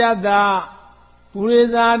စိတ်တတ္တပုရိ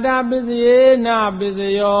ဇာတပစ္စယေနပစ္စ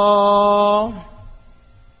ယော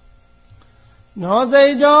နောစိ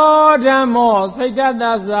တ်တော်ဓမ္မောစိတ်တတ္တ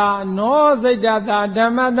သာနောစိတ်တတ္တဓ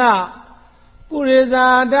မ္မတ္တပုရိဇာ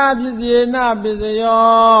တပစ္စယေနပစ္စ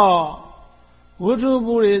ယောဝုထု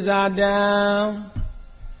ပုရိဇာတံ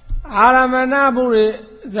အာရမဏပုရိ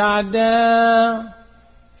ဇာတံ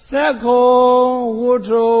သက္ခောဝု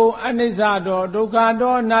ထုအနိစ္စတောဒုက္ခ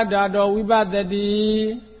တောအနတ္တတောဝိပဿတိ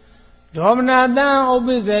ဒေါမနတံဥပ္ပ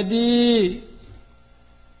စ္စတိ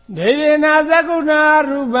ဒေဝေနာသက္ကုဏ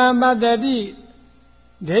ရူပံပတ္တိ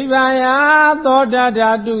ဒိဗာယသောတာဓာ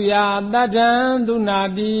တုယတတ္ထံသူနာ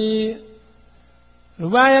တိရူ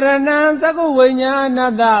ပယရဏံသက္ကုဝိညာဏ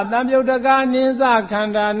တ္တသံယုတ်တကနိစ္စခ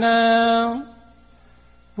န္ဓာနံ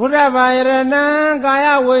ဘုရားဘာယရဏံကာယ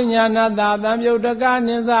ဝိညာဏတ္တသံယုတ်တက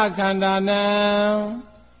နိစ္စခန္ဓာနံ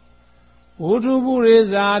ဝုထုပုရိ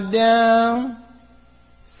ဇာတံ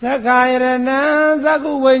သက္ခာယရဏံသက္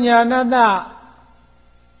ကုဝိညာဏတ္တ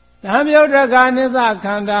သံယုတ်တကနိစ္စခ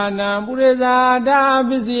န္ဓာနံပုရိဇာတ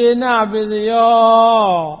ပစ္စယေနပစ္စ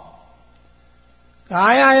ယောကာ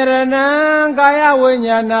ယယရဏံကာယဝိ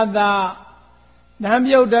ညာဏတ္တသံ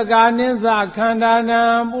ယုတ်တကနိစ္စခန္ဓာနံ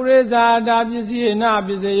ပုရိဇာတပစ္စယေနပ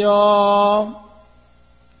စ္စယော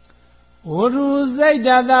ဝုထုစိတ်တ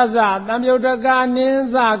တ္တသသံယုတ်တကနိစ္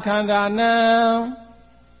စခန္ဓာနံ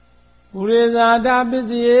ပုရိဇာတပစ္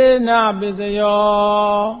စယေနပစ္စ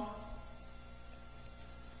ယော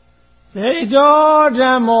စိတ်တော်ဓ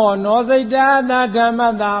မ္မောနောစိတ်တတဓမ္မ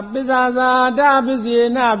တပစ္ဆာဇာတပစ္စယေ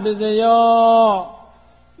နပစ္စယော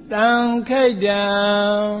တံခိတံ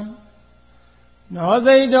နော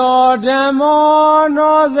စိတ်တော်ဓမ္မော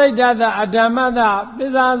နောစိတ်တတအဓမ္မတပ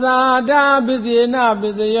စ္ဆာဇာတပစ္စယေနပ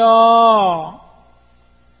စ္စယော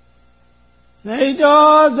စိတ်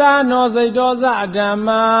တော်ဇာနောစိတ်တော်ဇအဓမ္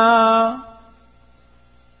မာ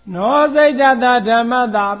နောစိတ်တတဓမ္မ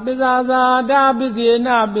တပစ္ဆာဇာတပစ္စယေန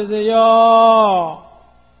ပစ္စယော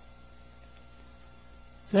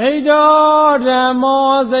စိတ်တော်ဓမ္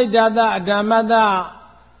မောစိတ်တတအဓမ္မတ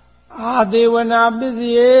အာသေဝနာပစ္စ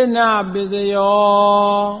ယေနပစ္စ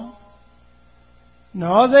ယော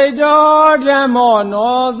နောစိတ်တော်ဓမ္မော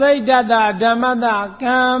နောစိတ်တတဓမ္မတက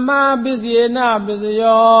မ္မပစ္စယေနပစ္စ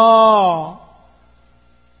ယော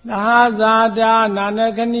သာဇာတာနာန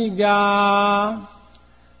ခဏိကာ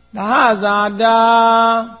သာဇာတာ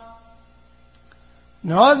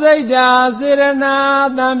နောစိတ်တာစေရနာ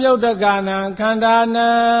သံယုတ်တကနံခန္ဓာ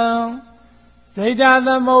နံစိတ်တာသ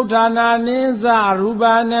မုဋ္ဌာနာနိစ္စရူပ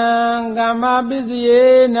နံကမ္မပစ္စယေ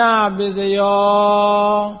နပစ္စ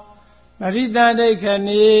ယောပရိသန္တိခ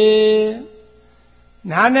ဏိ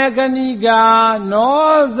နာနကဏိကာ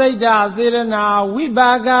နောစိတ်တာစေရနာဝိ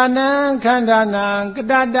ပါကနံခန္ဓာနံကတ္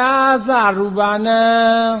တတာသရူပနံ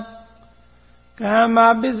ကမ္မ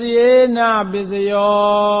ပစ္စယေနပစ္စ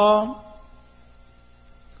ယော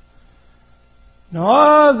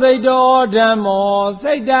နောစိတ်တော်ဓမ္မော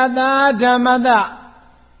စိတ်တသာဓမ္မတ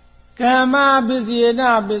ကမ္မပစ္စယေန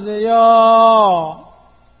ပစ္စယော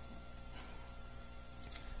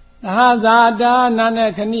သာဇာတာနာန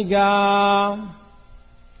ခဏိကာ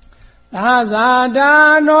သာဇာတာ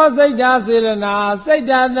နောစိတ်တာစေရနာစိတ်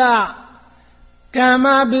တသာကမ္မ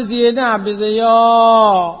ပစ္စယေနပစ္စ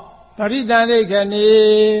ယောပရိသန္တိခဏိ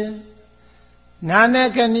နာန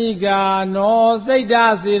ခဏိကာနောစိတ်တာ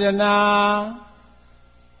စေရနာ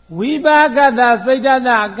ဝိပါကတစိတ်တ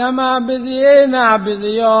ကမ္မပစ္စယေနပစ္စ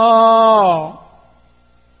ယော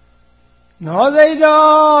နောစိတ်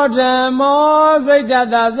တော်ဓမ္မောစိတ်တ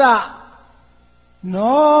သ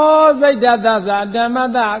နောစိတ်တသဓမ္မ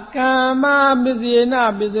တကမ္မပစ္စယေန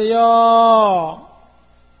ပစ္စယော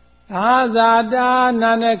သာဇာတာ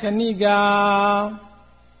နာနခဏိကာ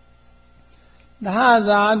သာ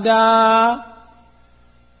ဇာတာ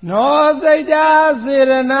နောစိတ်တာစေ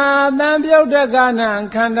ရနာသံယုတ်တကနံ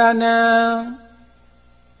ခန္ဓာနံ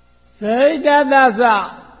စိတ်တသ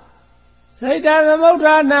စိတ်တသမုဋ္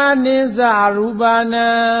ဌာနာနိစ္စရူပနံ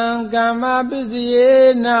ကမ္မပစ္စယေ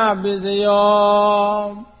နပစ္စယော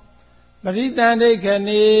ပရိသန္တိခ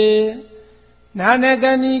ဏိနာနက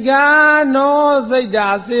ဏိကာနောစိတ်တာ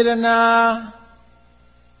စေရနာ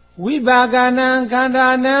ဝိပါကနံခန္ဓာ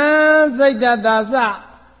နံစိတ်တသ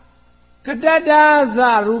ကတ္တတာသ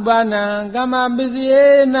ရူပနံကမ္မပစ္စယေ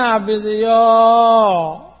နပစ္စယော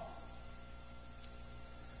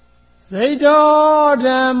စိတ်တော်ဓ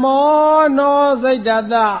မ္မောနောစိတ်တ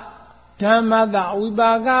တဓမ္မတဝိ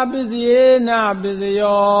ပါကပစ္စယေနပစ္စ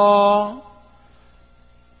ယော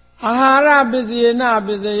အာဟာရပစ္စယေနပ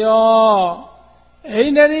စ္စယောဣ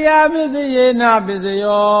န္ဒရိယပစ္စယေနပစ္စ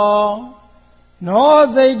ယောနော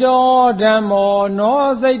စိတ်တော်ဓမ္မောနော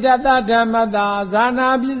စိတ်တတဓမ္မတဇာနာ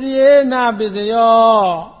ပစ္စယေနပစ္စယော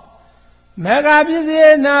မေဃပစ္စယေ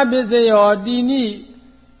နပစ္စယောတိနိ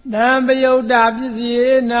နံပယုတ်တာပစ္စယေ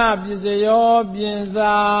နပစ္စယောပြင်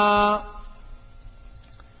စာ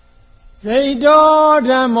စိတ်တော်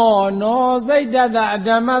ဓမ္မောနောစိတ်တတဓ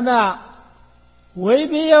မ္မတဝိ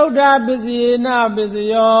ပယုတ်တာပစ္စယေနပစ္စ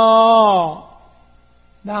ယော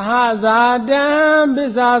သဟဇာတံပ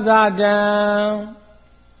စ္စာဇာတံ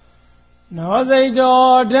နောစိတ်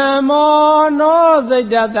တော်ဓမ္မောနောစိတ်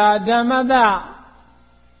တတဓမ္မတ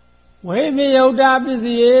ဝိပယုတ်တာပစ္စ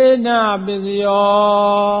ယေနပစ္စ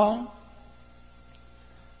ယော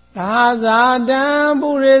သဟဇာတံပု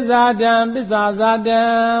ရိဇာတံပစ္စာဇာတံ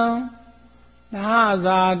သဟ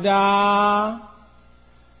ဇာတာ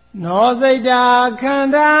နောစိတ်တာခန္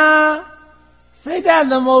ဓာစိတ်တ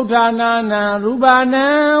သမုဋ္ဌာနာနံရူပနံ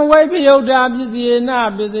ဝိပယုတ်တာပစ္စယေန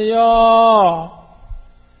ပစ္စယော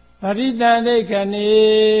ပရိတန္တိခဏေ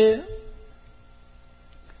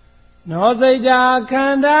နောစိတ်တာခ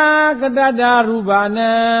န္ဓာကတ္တရူပ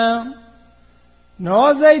နံနော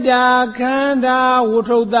စိတ်တာခန္ဓာဝု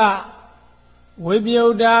ထုတ္တဝိပယု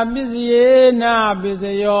တ်တာပစ္စယေနပစ္စ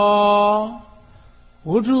ယော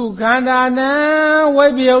ဝုထုခန္ဓာနံဝိ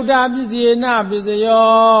ပယုတ်တာပစ္စယေနပစ္စ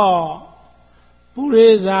ယောပုရိ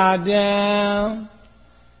ဇာတံ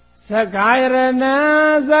သက္ကာယရဏံ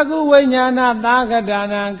သက္ကုဝိညာဏသာကတ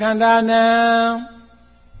နံခန္ဓာနံ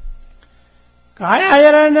ကာယယရ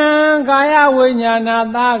ဏံကာယဝိညာဏ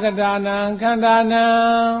သာကတနံခန္ဓာနံ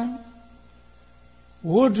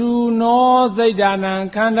ဝုထုနောစိတ်တနံ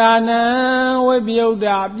ခန္ဓာနံဝိပယုတ်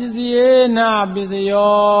တာပစ္စယေနပစ္စ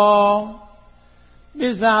ယောပ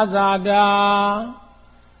စ္စာဇာတာ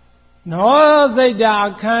နောစိတ်တာ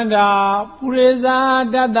ခန္ဓာပုရိဇာ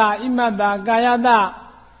တတဣမတကာယတ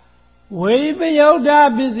ဝိပယုတ်တာ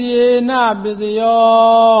ပစ္စယေနပစ္စ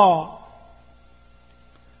ယော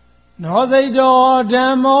နောစိတ်တော်ဓ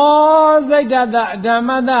မ္မောစိတ်တတဓမ္မ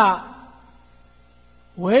တ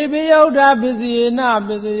ဝိပယုတ်တာပစ္စယေနပ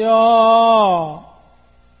စ္စယော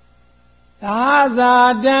သာဇာ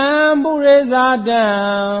တံပုရိဇာတံ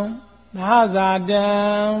သာဇာတံ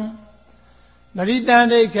ပရိတန္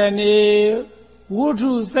တိခဏေဝု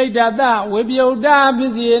ထုစိတ်တတဝိပယုတ်တာပ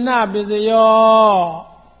စ္စယေနပစ္စယော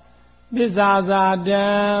ပစ္စာဇာတံ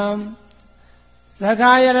သက္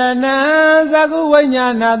ကာယရဏံသက္ကုဝိညာ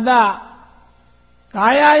ဏတကာ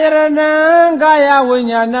ယယရဏံကာယဝိ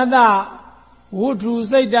ညာဏတဝုထု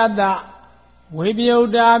စိတ်တတဝိပယုတ်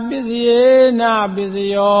တာပစ္စယေနပစ္စ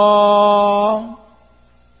ယော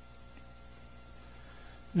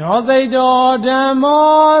နောစိတ်တော်ဓမ္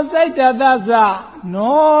မောစိတ်တတသ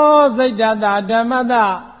နောစိတ်တတဓမ္မတ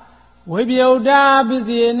ဝိပယုတ်တာပစ္စ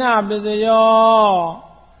ယေနပစ္စ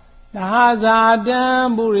ယောသဟဇာတံ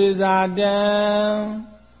ပုရိဇာတံ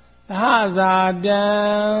သဟဇာတံ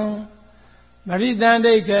ပရိတန္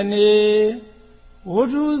တိခဏေဝု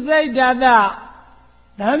ထုစိတ်တတ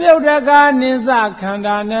ဓမ္မယုတ်တကနိစ္စခန္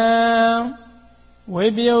ဓာနံဝိ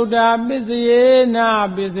ပယုတ်တာပစ္စယေန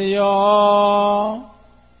ပစ္စယော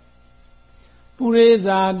ပုရိ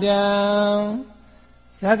ဇာတံ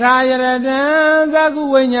သက္ကာယရဏံသက္ကု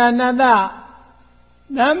ဝိညာဏတ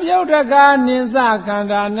ဓမ္မယုတ်တကနိစ္စခန္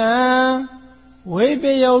ဓာနံဝိပ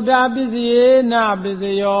ယုတ်တာပစ္စယေနပစ္စ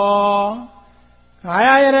ယောကာယ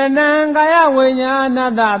ယရဏံကာယဝိညာဏ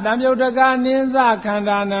တဓမ္မယုတ်တကနိစ္စခန္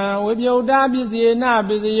ဓာနံဝိပယုတ်တာပစ္စယေနပ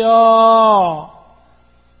စ္စယော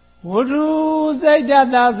ဝုထုစိတ်တ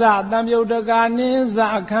တသဓမ္မယုတ်တကနိစ္စ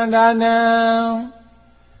ခန္ဓာနံ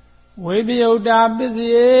ဝိပယုတ်တာပစ္စ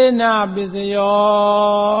ယေနပစ္စ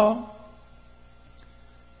ယော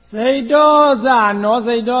စိတ်တောဇနော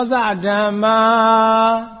စိတ်တောဇဓမ္မာ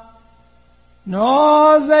နော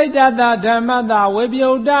စိတ်တတဓမ္မတဝိပ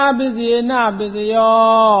ယုတ်တာပစ္စယေနပစ္စ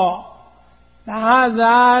ယောသဟ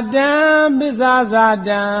ဇာတံပစ္စာဇာ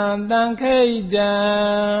တံသံခိတံ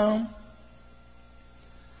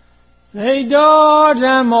စိတ်တော်ဓ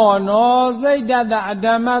မ္မောနောစိတ်တတဓ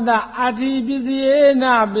မ္မတအာတိပစ္စယေန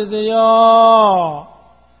ပစ္စယော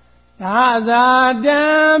သာဇာတံ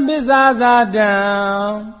ပစ္စာဇာတံ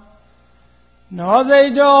နောစိ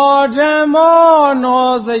တ်တော်ဓမ္မော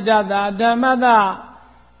နောစိတ်တတဓမ္မတ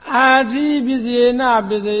အာတိပစ္စယေန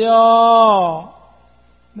ပစ္စယော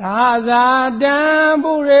သာဇာတံ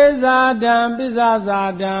ပုရိဇာတံပစ္စာဇာ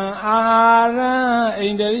တံအာဟာရံဣ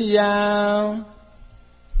န္ဒရိယံ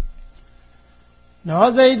နော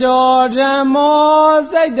စိတ်တော်ဓမ္မော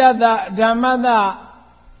စိတ်တတဓမ္မတ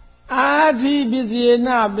အာထိပစ္စယေန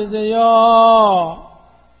ပစ္စယော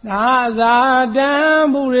သာဇာတံ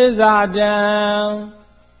ပုရိဇာတံ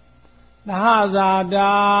သာဇာ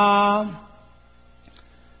တာ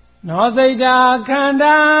နောစိတ်တာခန္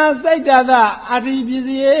ဓာစိတ်တတအာထိပစ္စ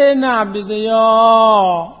ယေနပစ္စယော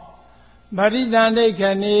ပရိသန္တိခ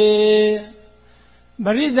ဏေပ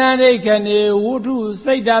ရိသန္တိခဏေဝုထု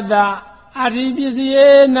စိတ်တတအာထိပစ္စယေ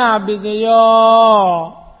နပစ္စ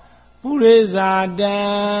ယောပုရိဇာတံ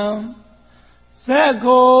သက္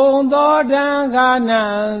ခုံသောတံခာနံ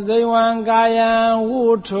ဇိဝံကာယံဝု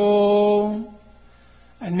ထု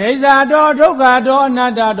အနေဇာတောဒုက္ခတောအန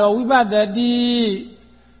တ္တတောဝိပဿတိ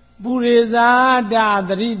ပုရိဇာတသ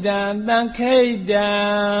ရိတံသံခိတံ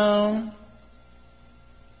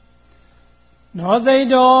နောစိတ်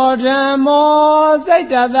တော်ဓမ္မောစိတ်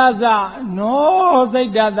တသသနောစိ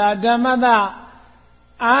တ်တသဓမ္မတ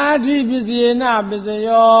အာထိပစ္စယေနပစ္စ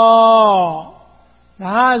ယော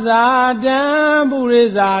သာဇာတံပုရိ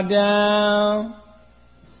ဇာတံ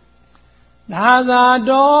သာဇာ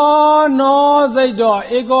တောနောစိတ်တော်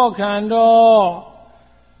ဧကောခန္တော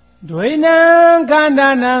ဒွေနံခန္ဓာ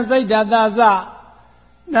နံစိတ်တသသ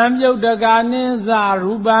သံယုတ်တကာနိသ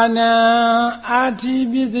ရူပနံအာထိ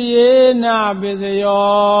ပစ္စယေနပစ္စ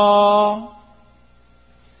ယော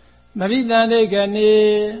မရိတန္တိကနေ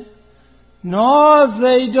နော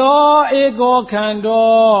စိတ်တော်ဧကောခန္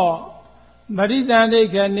တောမရိတန္တိ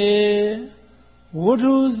ခဏေဝု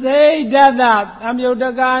ထုစိတ်တတသံယုတ်တ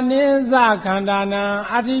ကာနိသခန္ဓာနံ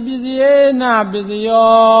အာထိပစ္စယေနပစ္စ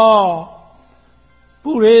ယော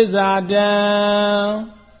ပုရိဇာတံ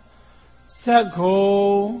သက္ခုံ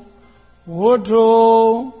ဝုထု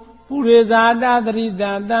ပုရိဇာတသရိ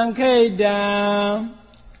တံသံခိတံ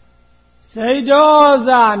စိတ်တော်ဇ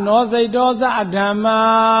နောစိတ်တော်ဇဓမ္မာ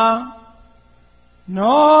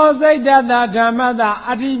နောစိတ်တတဓမ္မတ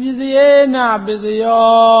အာထိပစ္စယေနပစ္စ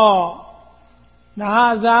ယောသာ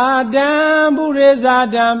ဇာတံပုရိဇာ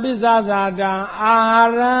တံပစ္ဆာဇာတံအာ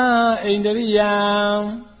ဟာရံဣန္ဒရိယံ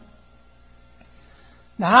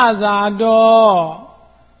သာဇာတော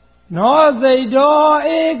နောစိတ်တော်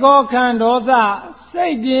ဧကောခန္တောသစိ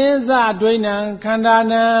တ်တင်္စဒွိနံခန္ဓာ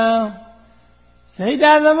နံစိတ်တ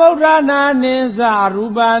သမုဋ္ဌာနာနိသရူ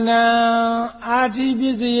ပနံအာထိပ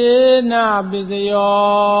စ္စယေနပစ္စ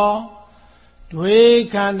ယောဒွေ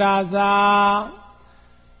ခန္ဓာသာ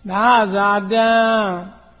သာဇာတံ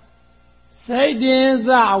စိတ်တင်္စ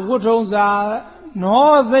ဝုထုံသာ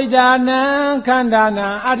နောစိတ်တာနံခန္ဓာနံ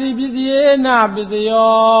အာထိပစ္စယေနပစ္စ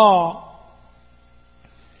ယော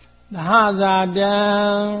သာဇာတံ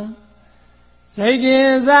စိတ်တ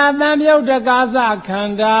င်္စသံယုတ်တကာသခ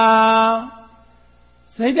န္ဓာ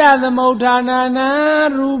စိတ်တသမုဋ္ဌာနာနံ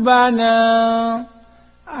ရူပနံ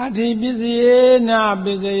အာထိပစ္စယေနပ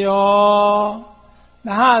စ္စယော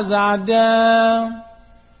သာဇာတံ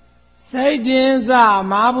စိတ်တင်္စ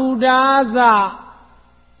မာဘုဒ္ဓာသ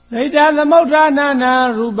စိတ်တသမုဋ္ဌာနာနံ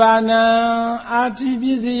ရူပနံအာထိပ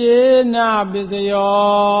စ္စယေနပစ္စယော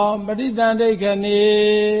ပရိသန္တိခ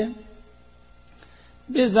ဏေ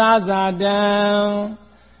ပစ္ဆာဇာတံ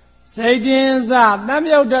စိတ်တင်္စသံ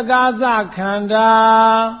ယုတ်တကာသခန္ဓာ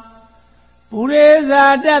ပုရိဇာ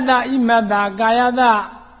တတဣမတကာယတ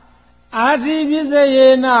အာထိပစ္စယေ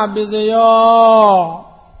နပစ္စယော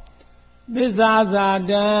ပစ္ဆာဇာ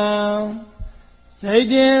တံစိတ်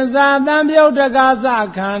တင်္စသံယုတ်တကာသ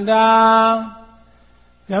ခန္ဓာ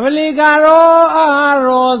ကပလိကာရောအာ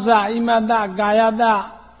ရောဇဣမတကာယတ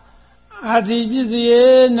အာထိပစ္စယေ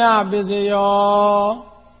နပစ္စယော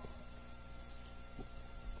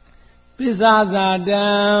ပစ္ဆာဇာတံ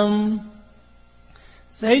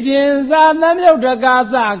စိတ်တင်္စသံယုတ်တကာ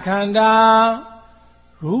သခန္ဓာ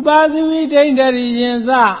ရူပဇဝိဒိဋ္ဌရိယင်္စ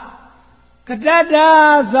ကတတ္တာ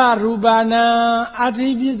သရူပနံအာထိ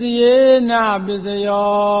ပစ္စယေနပစ္စ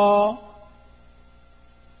ယော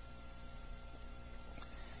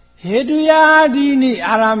ဟေတုယာဒီနိ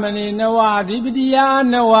အာရမဏေနဝအဓိပတိယ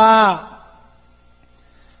နဝ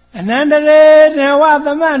အနန္တရေနဝသ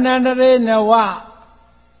မအနန္တရေနဝ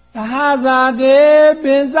သဟာဇာတေပ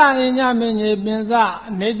င်စအညမင်းကြီးပင်စ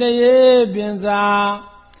အနေတယေပင်စ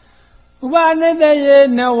ဥပအနေတယေ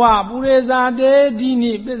နဝပုရိဇာတေဒီ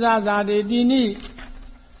နိပစ္ဆာဇာတေဒီနိ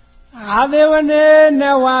အာသေဝနေန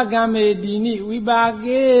ဝကမေဒီနိဝိပါ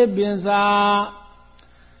ကေပင်စ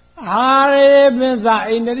အာရေပင်စ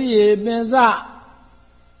ဣန္ဒရိယေပင်စ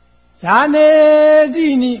ဇာနေဒီ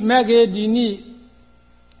နိမဂ္ဂေဒီနိ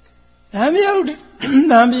သံယုတ်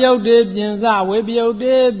သံယုတ်တေပြင်စဝေပယုတ်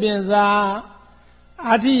တေပြင်စ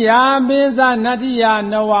အထိယာပင်စနတ္ထိယာ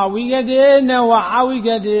နဝဝိကတေနဝအဝိက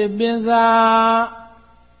တေပင်စ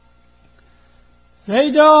စိ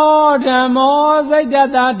တ်တော်ဓမ္မောစိတ်တ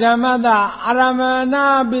တဓမ္မတအာရမဏ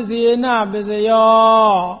ပစ္စယေနပစ္စ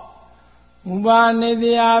ယောဥပါနေတ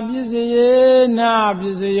ယပစ္စယေနပ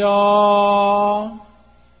စ္စယော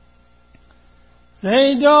စိ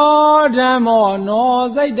တ်တော်ဓမ္မောနော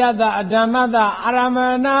စိတ်တတဓမ္မတအာရမ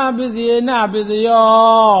ဏပစ္စယေနပစ္စယော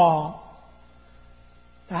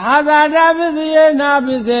သာသတာပစ္စယေနပ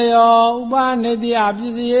စ္စယောဥပါနေတယပ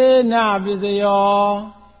စ္စယေနပစ္စ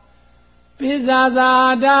ယောပိဇာဇာ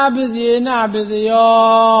တာပစ္စယေနပစ္စ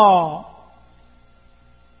ယော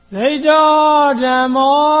စိတ်တော်ဓမ္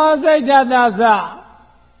မောစိတ်တတသ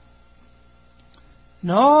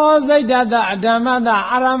နောစိတ်တတဓမ္မတ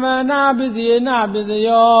အာရမဏပစ္စယေနပစ္စ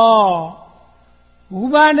ယောဥ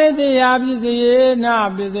ပါနေတယပစ္စယေန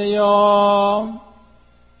ပစ္စယော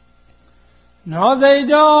နောစိတ်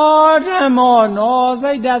တော်ဓမ္မောနော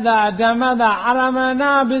စိတ်တတဓမ္မတအာရမဏ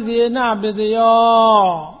ပစ္စယေနပစ္စ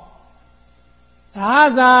ယောသာ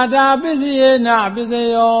ဇာတာပစ္စယေနပစ္စ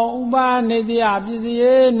ယောဥပါနေတယပစ္စ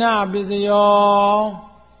ယေနပစ္စယော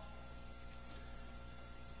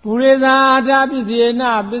ပုရိသတာပစ္စယေန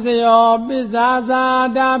ပစ္စယောပိဇာဇာ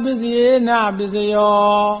တာပစ္စယေနပစ္စ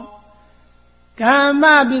ယောကမ္မ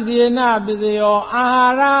ပစ္စယေနပစ္စယောအာ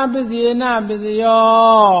ဟာရပစ္စယေနပစ္စ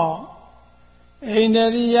ယောဣန္ဒ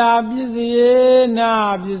ရိယပစ္စယေန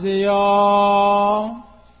ပစ္စ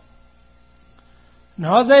ယော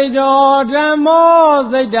နောစိတ်တော်ဓမ္မော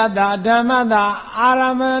စိတ်တတဓမ္မတအာရ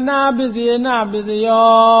မဏပစ္စယေနပစ္စ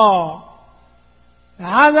ယော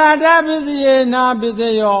သာသတာပစ္စယေနပစ္စ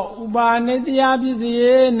ယောဥပါနေတယပစ္စ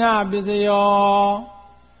ယေနပစ္စယော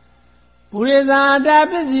ပုရိသတာ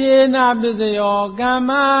ပစ္စယေနပစ္စယောကမ္မ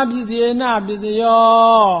ပစ္စယေနပစ္စ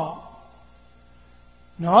ယော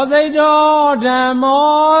နောစိတ်တော်ဓမ္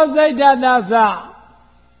မောစိတ်တတသ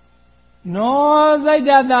နောစိတ်တ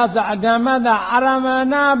တသဓမ္မတအာရမ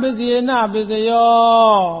ဏပစ္စယေနပစ္စ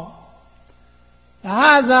ယော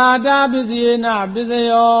သာဇာတာပစ္စယေနပစ္စ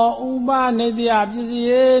ယောဥပါနေတယပစ္စ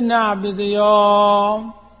ယေနပစ္စယော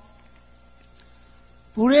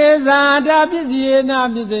ပုရိသတာပစ္စယေန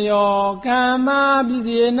ပစ္စယောကမ္မပစ္စ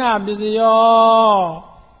ယေနပစ္စ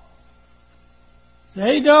ယောစိ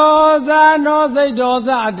တ်တော်ဇာနောစိတ်တော်ဇ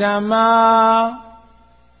ဓမ္မာ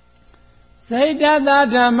စိတ်တတ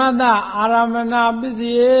ဓမ္မတအာရမဏပစ္စ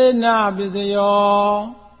ယေနပစ္စယော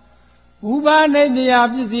ဥပါနေတယ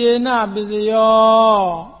ပစ္စယေနပစ္စယော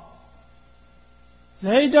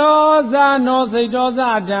စိတ်တော်ဇာနောစိတ်တော်ဇ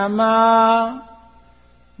ဓမ္မာ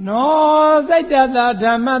နောစိတ်တတဓ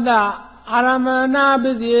မ္မတအာရမဏပ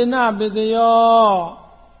စ္စယေနပစ္စယော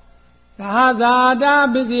သာဇာတာ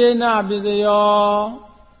ပစ္စယေနပစ္စ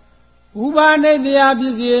ယောဥပါနေတယပ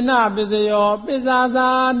စ္စယေနပစ္စယောပိဇာဇာ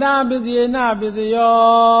တာပစ္စယေနပစ္စ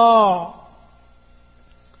ယော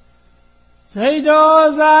စိတ်တော်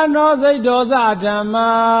ဇာနောစိတ်တော်ဇဓမ္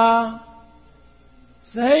မာ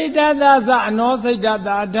စိတ်တတဇနောစိတ်တတ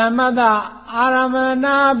ဓမ္မတအာရမဏ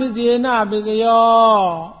ပစ္စယေနပစ္စယော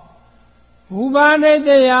ဥပါနေတ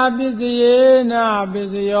ယပစ္စယေနပစ္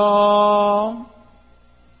စယော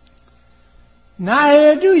နာဟေ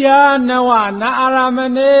တုယနဝနာအာရမ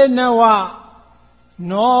ဏေနဝ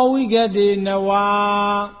နောဝိကတိနဝ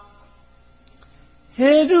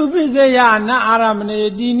ဟေတုပစ္စယနာအာရမဏေ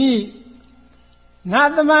တိနိနာ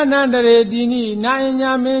သမဏန္တရေတိနိနာအ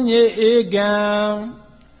ညာမင်းကြီးဧကံ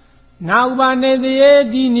နာဥပနေတယေ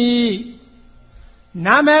တိနိ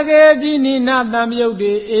နာမကေတိနိနာတံပြုတ်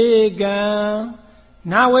တေဧကံ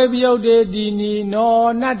နာဝေပယုတ်တေတိနိနော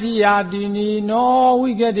နတ္ထိယာတိနိနော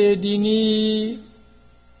ဝိကတေတိနိ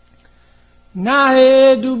နာဟေ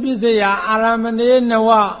တုပစ္စယအာရမဏေနဝ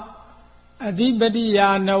အဓိပတိယာ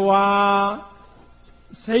နဝ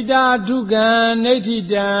စိတ်တာဒုက္ခံနေဋ္ဌိ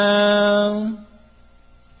တံ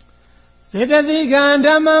စေတသိကံဓ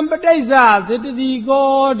မ္မံပဋိစ္စစေတသိ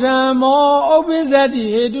ကောဓမ္မောဥပ္ပဇ္ဇတိ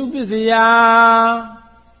ဟေတုပစ္စယ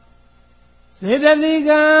စေတသိ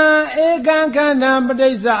ကံဧကံခန္ဓာပဋိ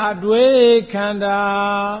စ္စဒွေခန္ဓာ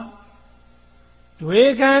ဒွေ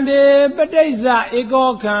ခန္တေပဋိစ္စဧ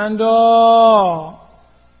ကောခန္ဓော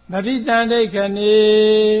မရိတန္ဒိခဏေ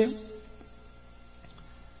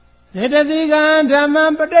စေတသိကံဓမ္မံ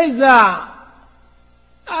ပဋိစ္စ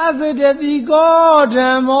အာစေတသိကောဓ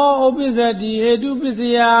မ္မောဥပ္ပဇ္ဇတိဟေတုပစ္စ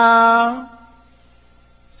ယ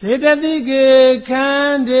စေတသိကေခ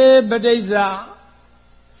န္တေပဋိစ္စ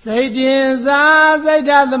စိတ်တင်စာစိတ်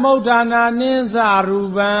ဓာသမုဋ္ဌာနာနိသရူ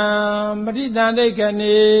ပံပဋိသန္ဓိခ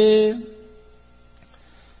ဏေ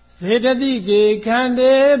စေတသိကေခန္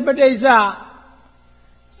တေပဋိစ္စ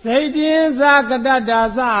စိတ်တင်စာကတ္တတာ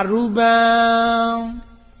သရူပံ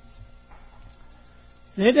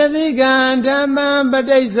စေတသိကံဓမ္မံပ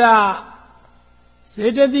ဋိစ္စ စေ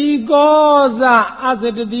တသိက်ကောဇအစေ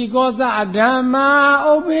တသိက်ကောဇဓမ္မာ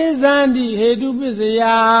ဥပိဇန္တိဟေတုပစ္စယ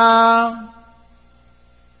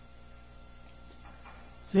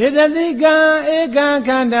စေတသိက်ကံဧကံခ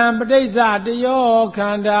န္ဓာပဋိစ္စတယောခ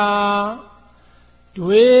န္ဓာ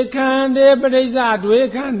ဒွေခန္တေပဋိစ္စဒွေ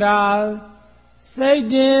ခန္ဓာစိတ်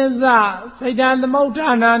တင်္စစိတ်တံသမုဋ္ဌာ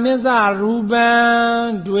နာနိစ္စရူပံ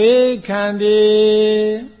ဒွေခန္တေ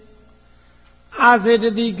အာစေတ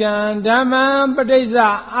သိကံဓမ္မံပဋိစ္စ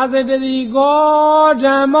အာစေတသိကောဓ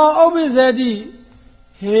မ္မောဥပ္ပစ္စတိ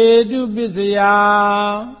ဟေတုပစ္စယ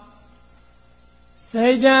စိ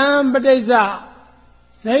တ်တံပဋိစ္စ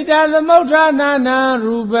စိတ်တသမုဋ္ဌာနာနံ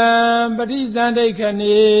ရူပံပဋိသန္ဓိခ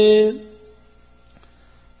ဏေ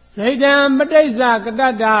စိတ်တံပဋိစ္စက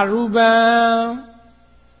တ္တရူပံ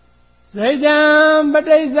စိတ်တံပ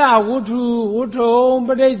ဋိစ္စဝုထုဝုထုံပ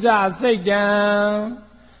ဋိစ္စစိတ်တံ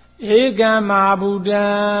ဧကံမဟာဗုဒ္ဓံ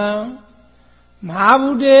မဟာဗု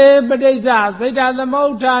ဒ္ဓေပဋိစ္စစိတ်တသမု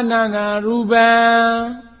ဋ္ဌာနာနံရူပံ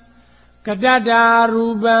ကတ္တရူ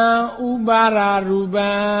ပံဥပါရရူ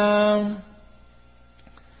ပံ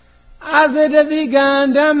အာစေတသိကံ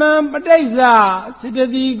ဓမ္မံပဋိစ္စစေတ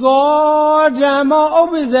သိကောဓမ္မောဥပ္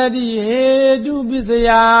ပစ္စတိဟေတုပစ္စယ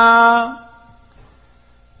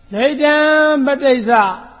စိတ်တံပဋိစ္စ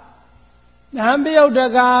သံပယုတ်တ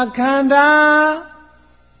ကခန္ဓာ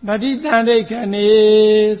ပဋိသန္ဓိခဏေ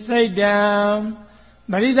စိတ်တံ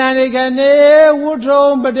ပဋိသန္ဓိခဏေဝုထုံ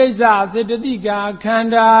ပဋိစ္စစေတသိကခန္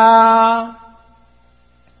ဓာ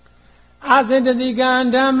အာစေတသိကံ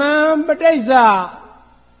ဓမ္မံပဋိစ္စ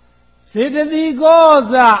စေတသိက်ကော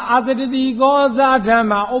ဇအာစေတသိက်ကောဇဓမ္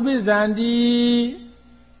မဥပ္ပဇန္တိ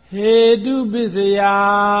ဟေတုပစ္စယ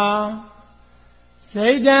စိ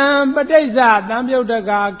တ်တံပဋိစ္စသံယုတ်တ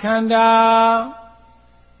ကခန္ဓာ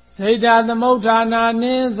စိတ်တသမုဋ္ဌာနာ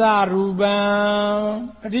နိစ္စရူပံ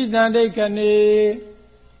ပဋိသန္ဓိခဏေ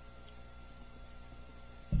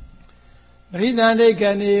ပဋိသန္ဓိခ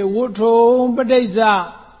ဏေဝုထုံပဋိစ္စ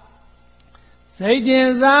စိတ်တ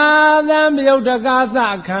င်္စသံယုတ်တကသ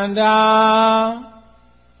ခန္ဓာ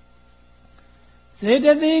စေတ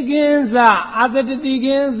သိကင်း္စအာစေတသိက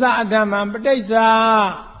င်း္စဓမ္မံပဋိစ္စ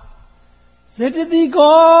စေတသိ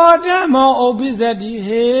ကောဓမ္မောဥပ္ပစ္စတိ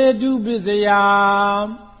ဟေတုပစ္စယ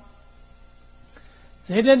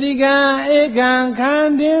စေတသိကံဧကံခ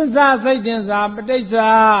န္တင်္စစိတ်တင်္စပဋိစ္စ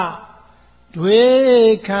ဒွေ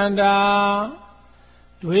ခန္ဓာ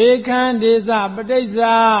ဒွေခန္တေ္စပဋိစ္စ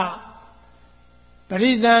ပ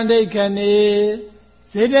ရိသန္ဓိခဏေ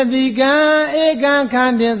စေတသိကံဧကံခ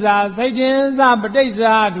န္တင်္စစိတ်တင်္စပဋိစ္စ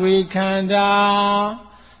ဒွေခန္ဓာ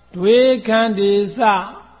ဒွေခန္တေ္စ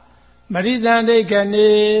ပရိသန္ဓိခ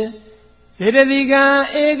ဏေစေတသိကံ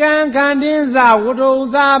ဧကံခန္တင်္စဝုထုံ္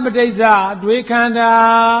စပဋိစ္စဒွေခန္ဓာ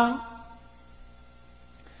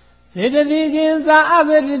စေတသိကင်း္စအ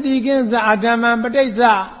စေတသိကင်း္စဓမ္မံပဋိစ္စ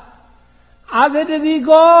အာစေတသိ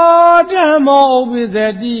ကောဓမ္မောဥပ္ပစ္စ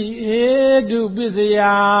တိဟေတုပစ္စယ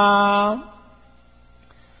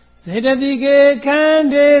စေတသိကေခန္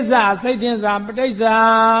တေ္စစိတ်တင်္စပဋိစ္စ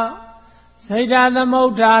စိတ်တသမု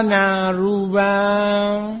ဋ္ဌာနာရူပံ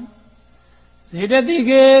စေတသိ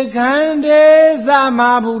ကေခန္တေ္សម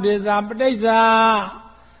ဟာဗုဒ္ဓေ္စပဋိစ္စ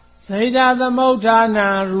စိတ်တသမုဋ္ဌာနာ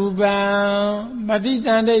ရူပံပဋိသ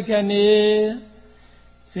န္ဓိခဏေ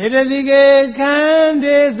စေတသိကေခန္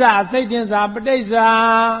တေ္စစိတ်တင်္စပဋိစ္စ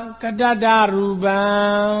ကတ္တရူပံ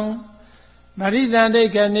ပရိသန္ဓိ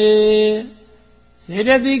ခဏေစေတ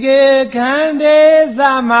သိကေခန္တေ္ស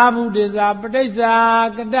មဟာဗုဒ္ဓေ္စပဋိစ္စ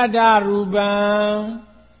ကတ္တရူပံ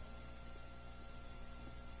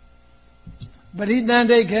ပရိသန္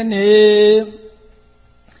ဓိခဏေ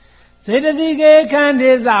စေတသိကေခန္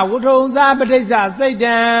တေ္စဝုထုံ္စပဋိစ္စစိတ်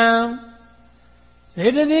တံစေ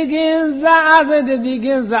တသိကင်း္စအာစေတသိက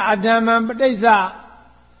င်း္စဓမ္မံပဋိစ္စ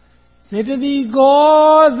စေတသိ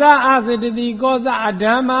ကောဇအာစေတသိကောဇဓ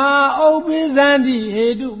မ္မာဥပ္ပိဇန္တိဟေ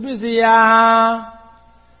တုပစ္စယ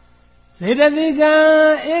စေတသိကံ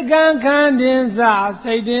ဧကံခန္တင်္စ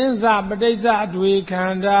စိတ်တင်္စပဋိစ္စဒွေခ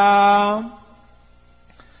န္ဓာ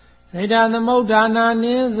စိတ်တသမုဋ္ဌာနာ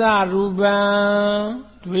နိစ္စရူပံ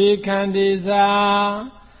ဒွေခန္တေ္စ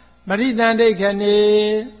ပရိသန္ဓိခဏေ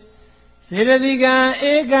စေတသိကံ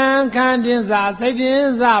ဧကံခန္တင်္စစိတ်တ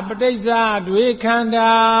င်္စပဋိစ္စဒွေခန္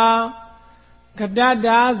ဓာကတ္တသ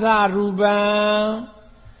ရူပံ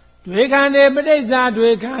ဒွေခန္တေပဋိစ္စဒွေ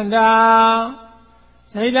ခန္ဓာ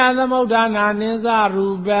စိတ်တသမုဋ္ဌာနာနိစ္စရူ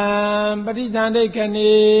ပံပဋိသန္ဓိခ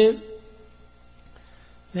ဏေ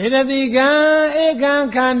စေတသိကံဧကံ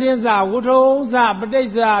ခန္တင်္စဝုထုံ္စပဋိ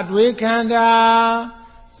စ္စဒွေခန္ဓာ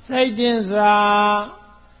စိတ်တင်္စ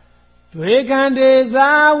ဒွေခန္တေ္စ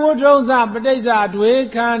ဝုထုံ္စပဋိစ္စဒွေ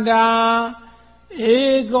ခန္ဓာ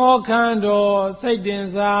ကောခန္တောစိတ်တင်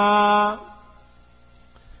စာ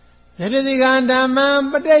စေတသိကံဓမ္မံ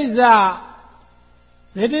ပဋိစ္စ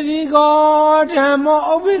စေတသိကောဓမ္မော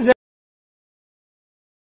ဥပ္ပစ္စ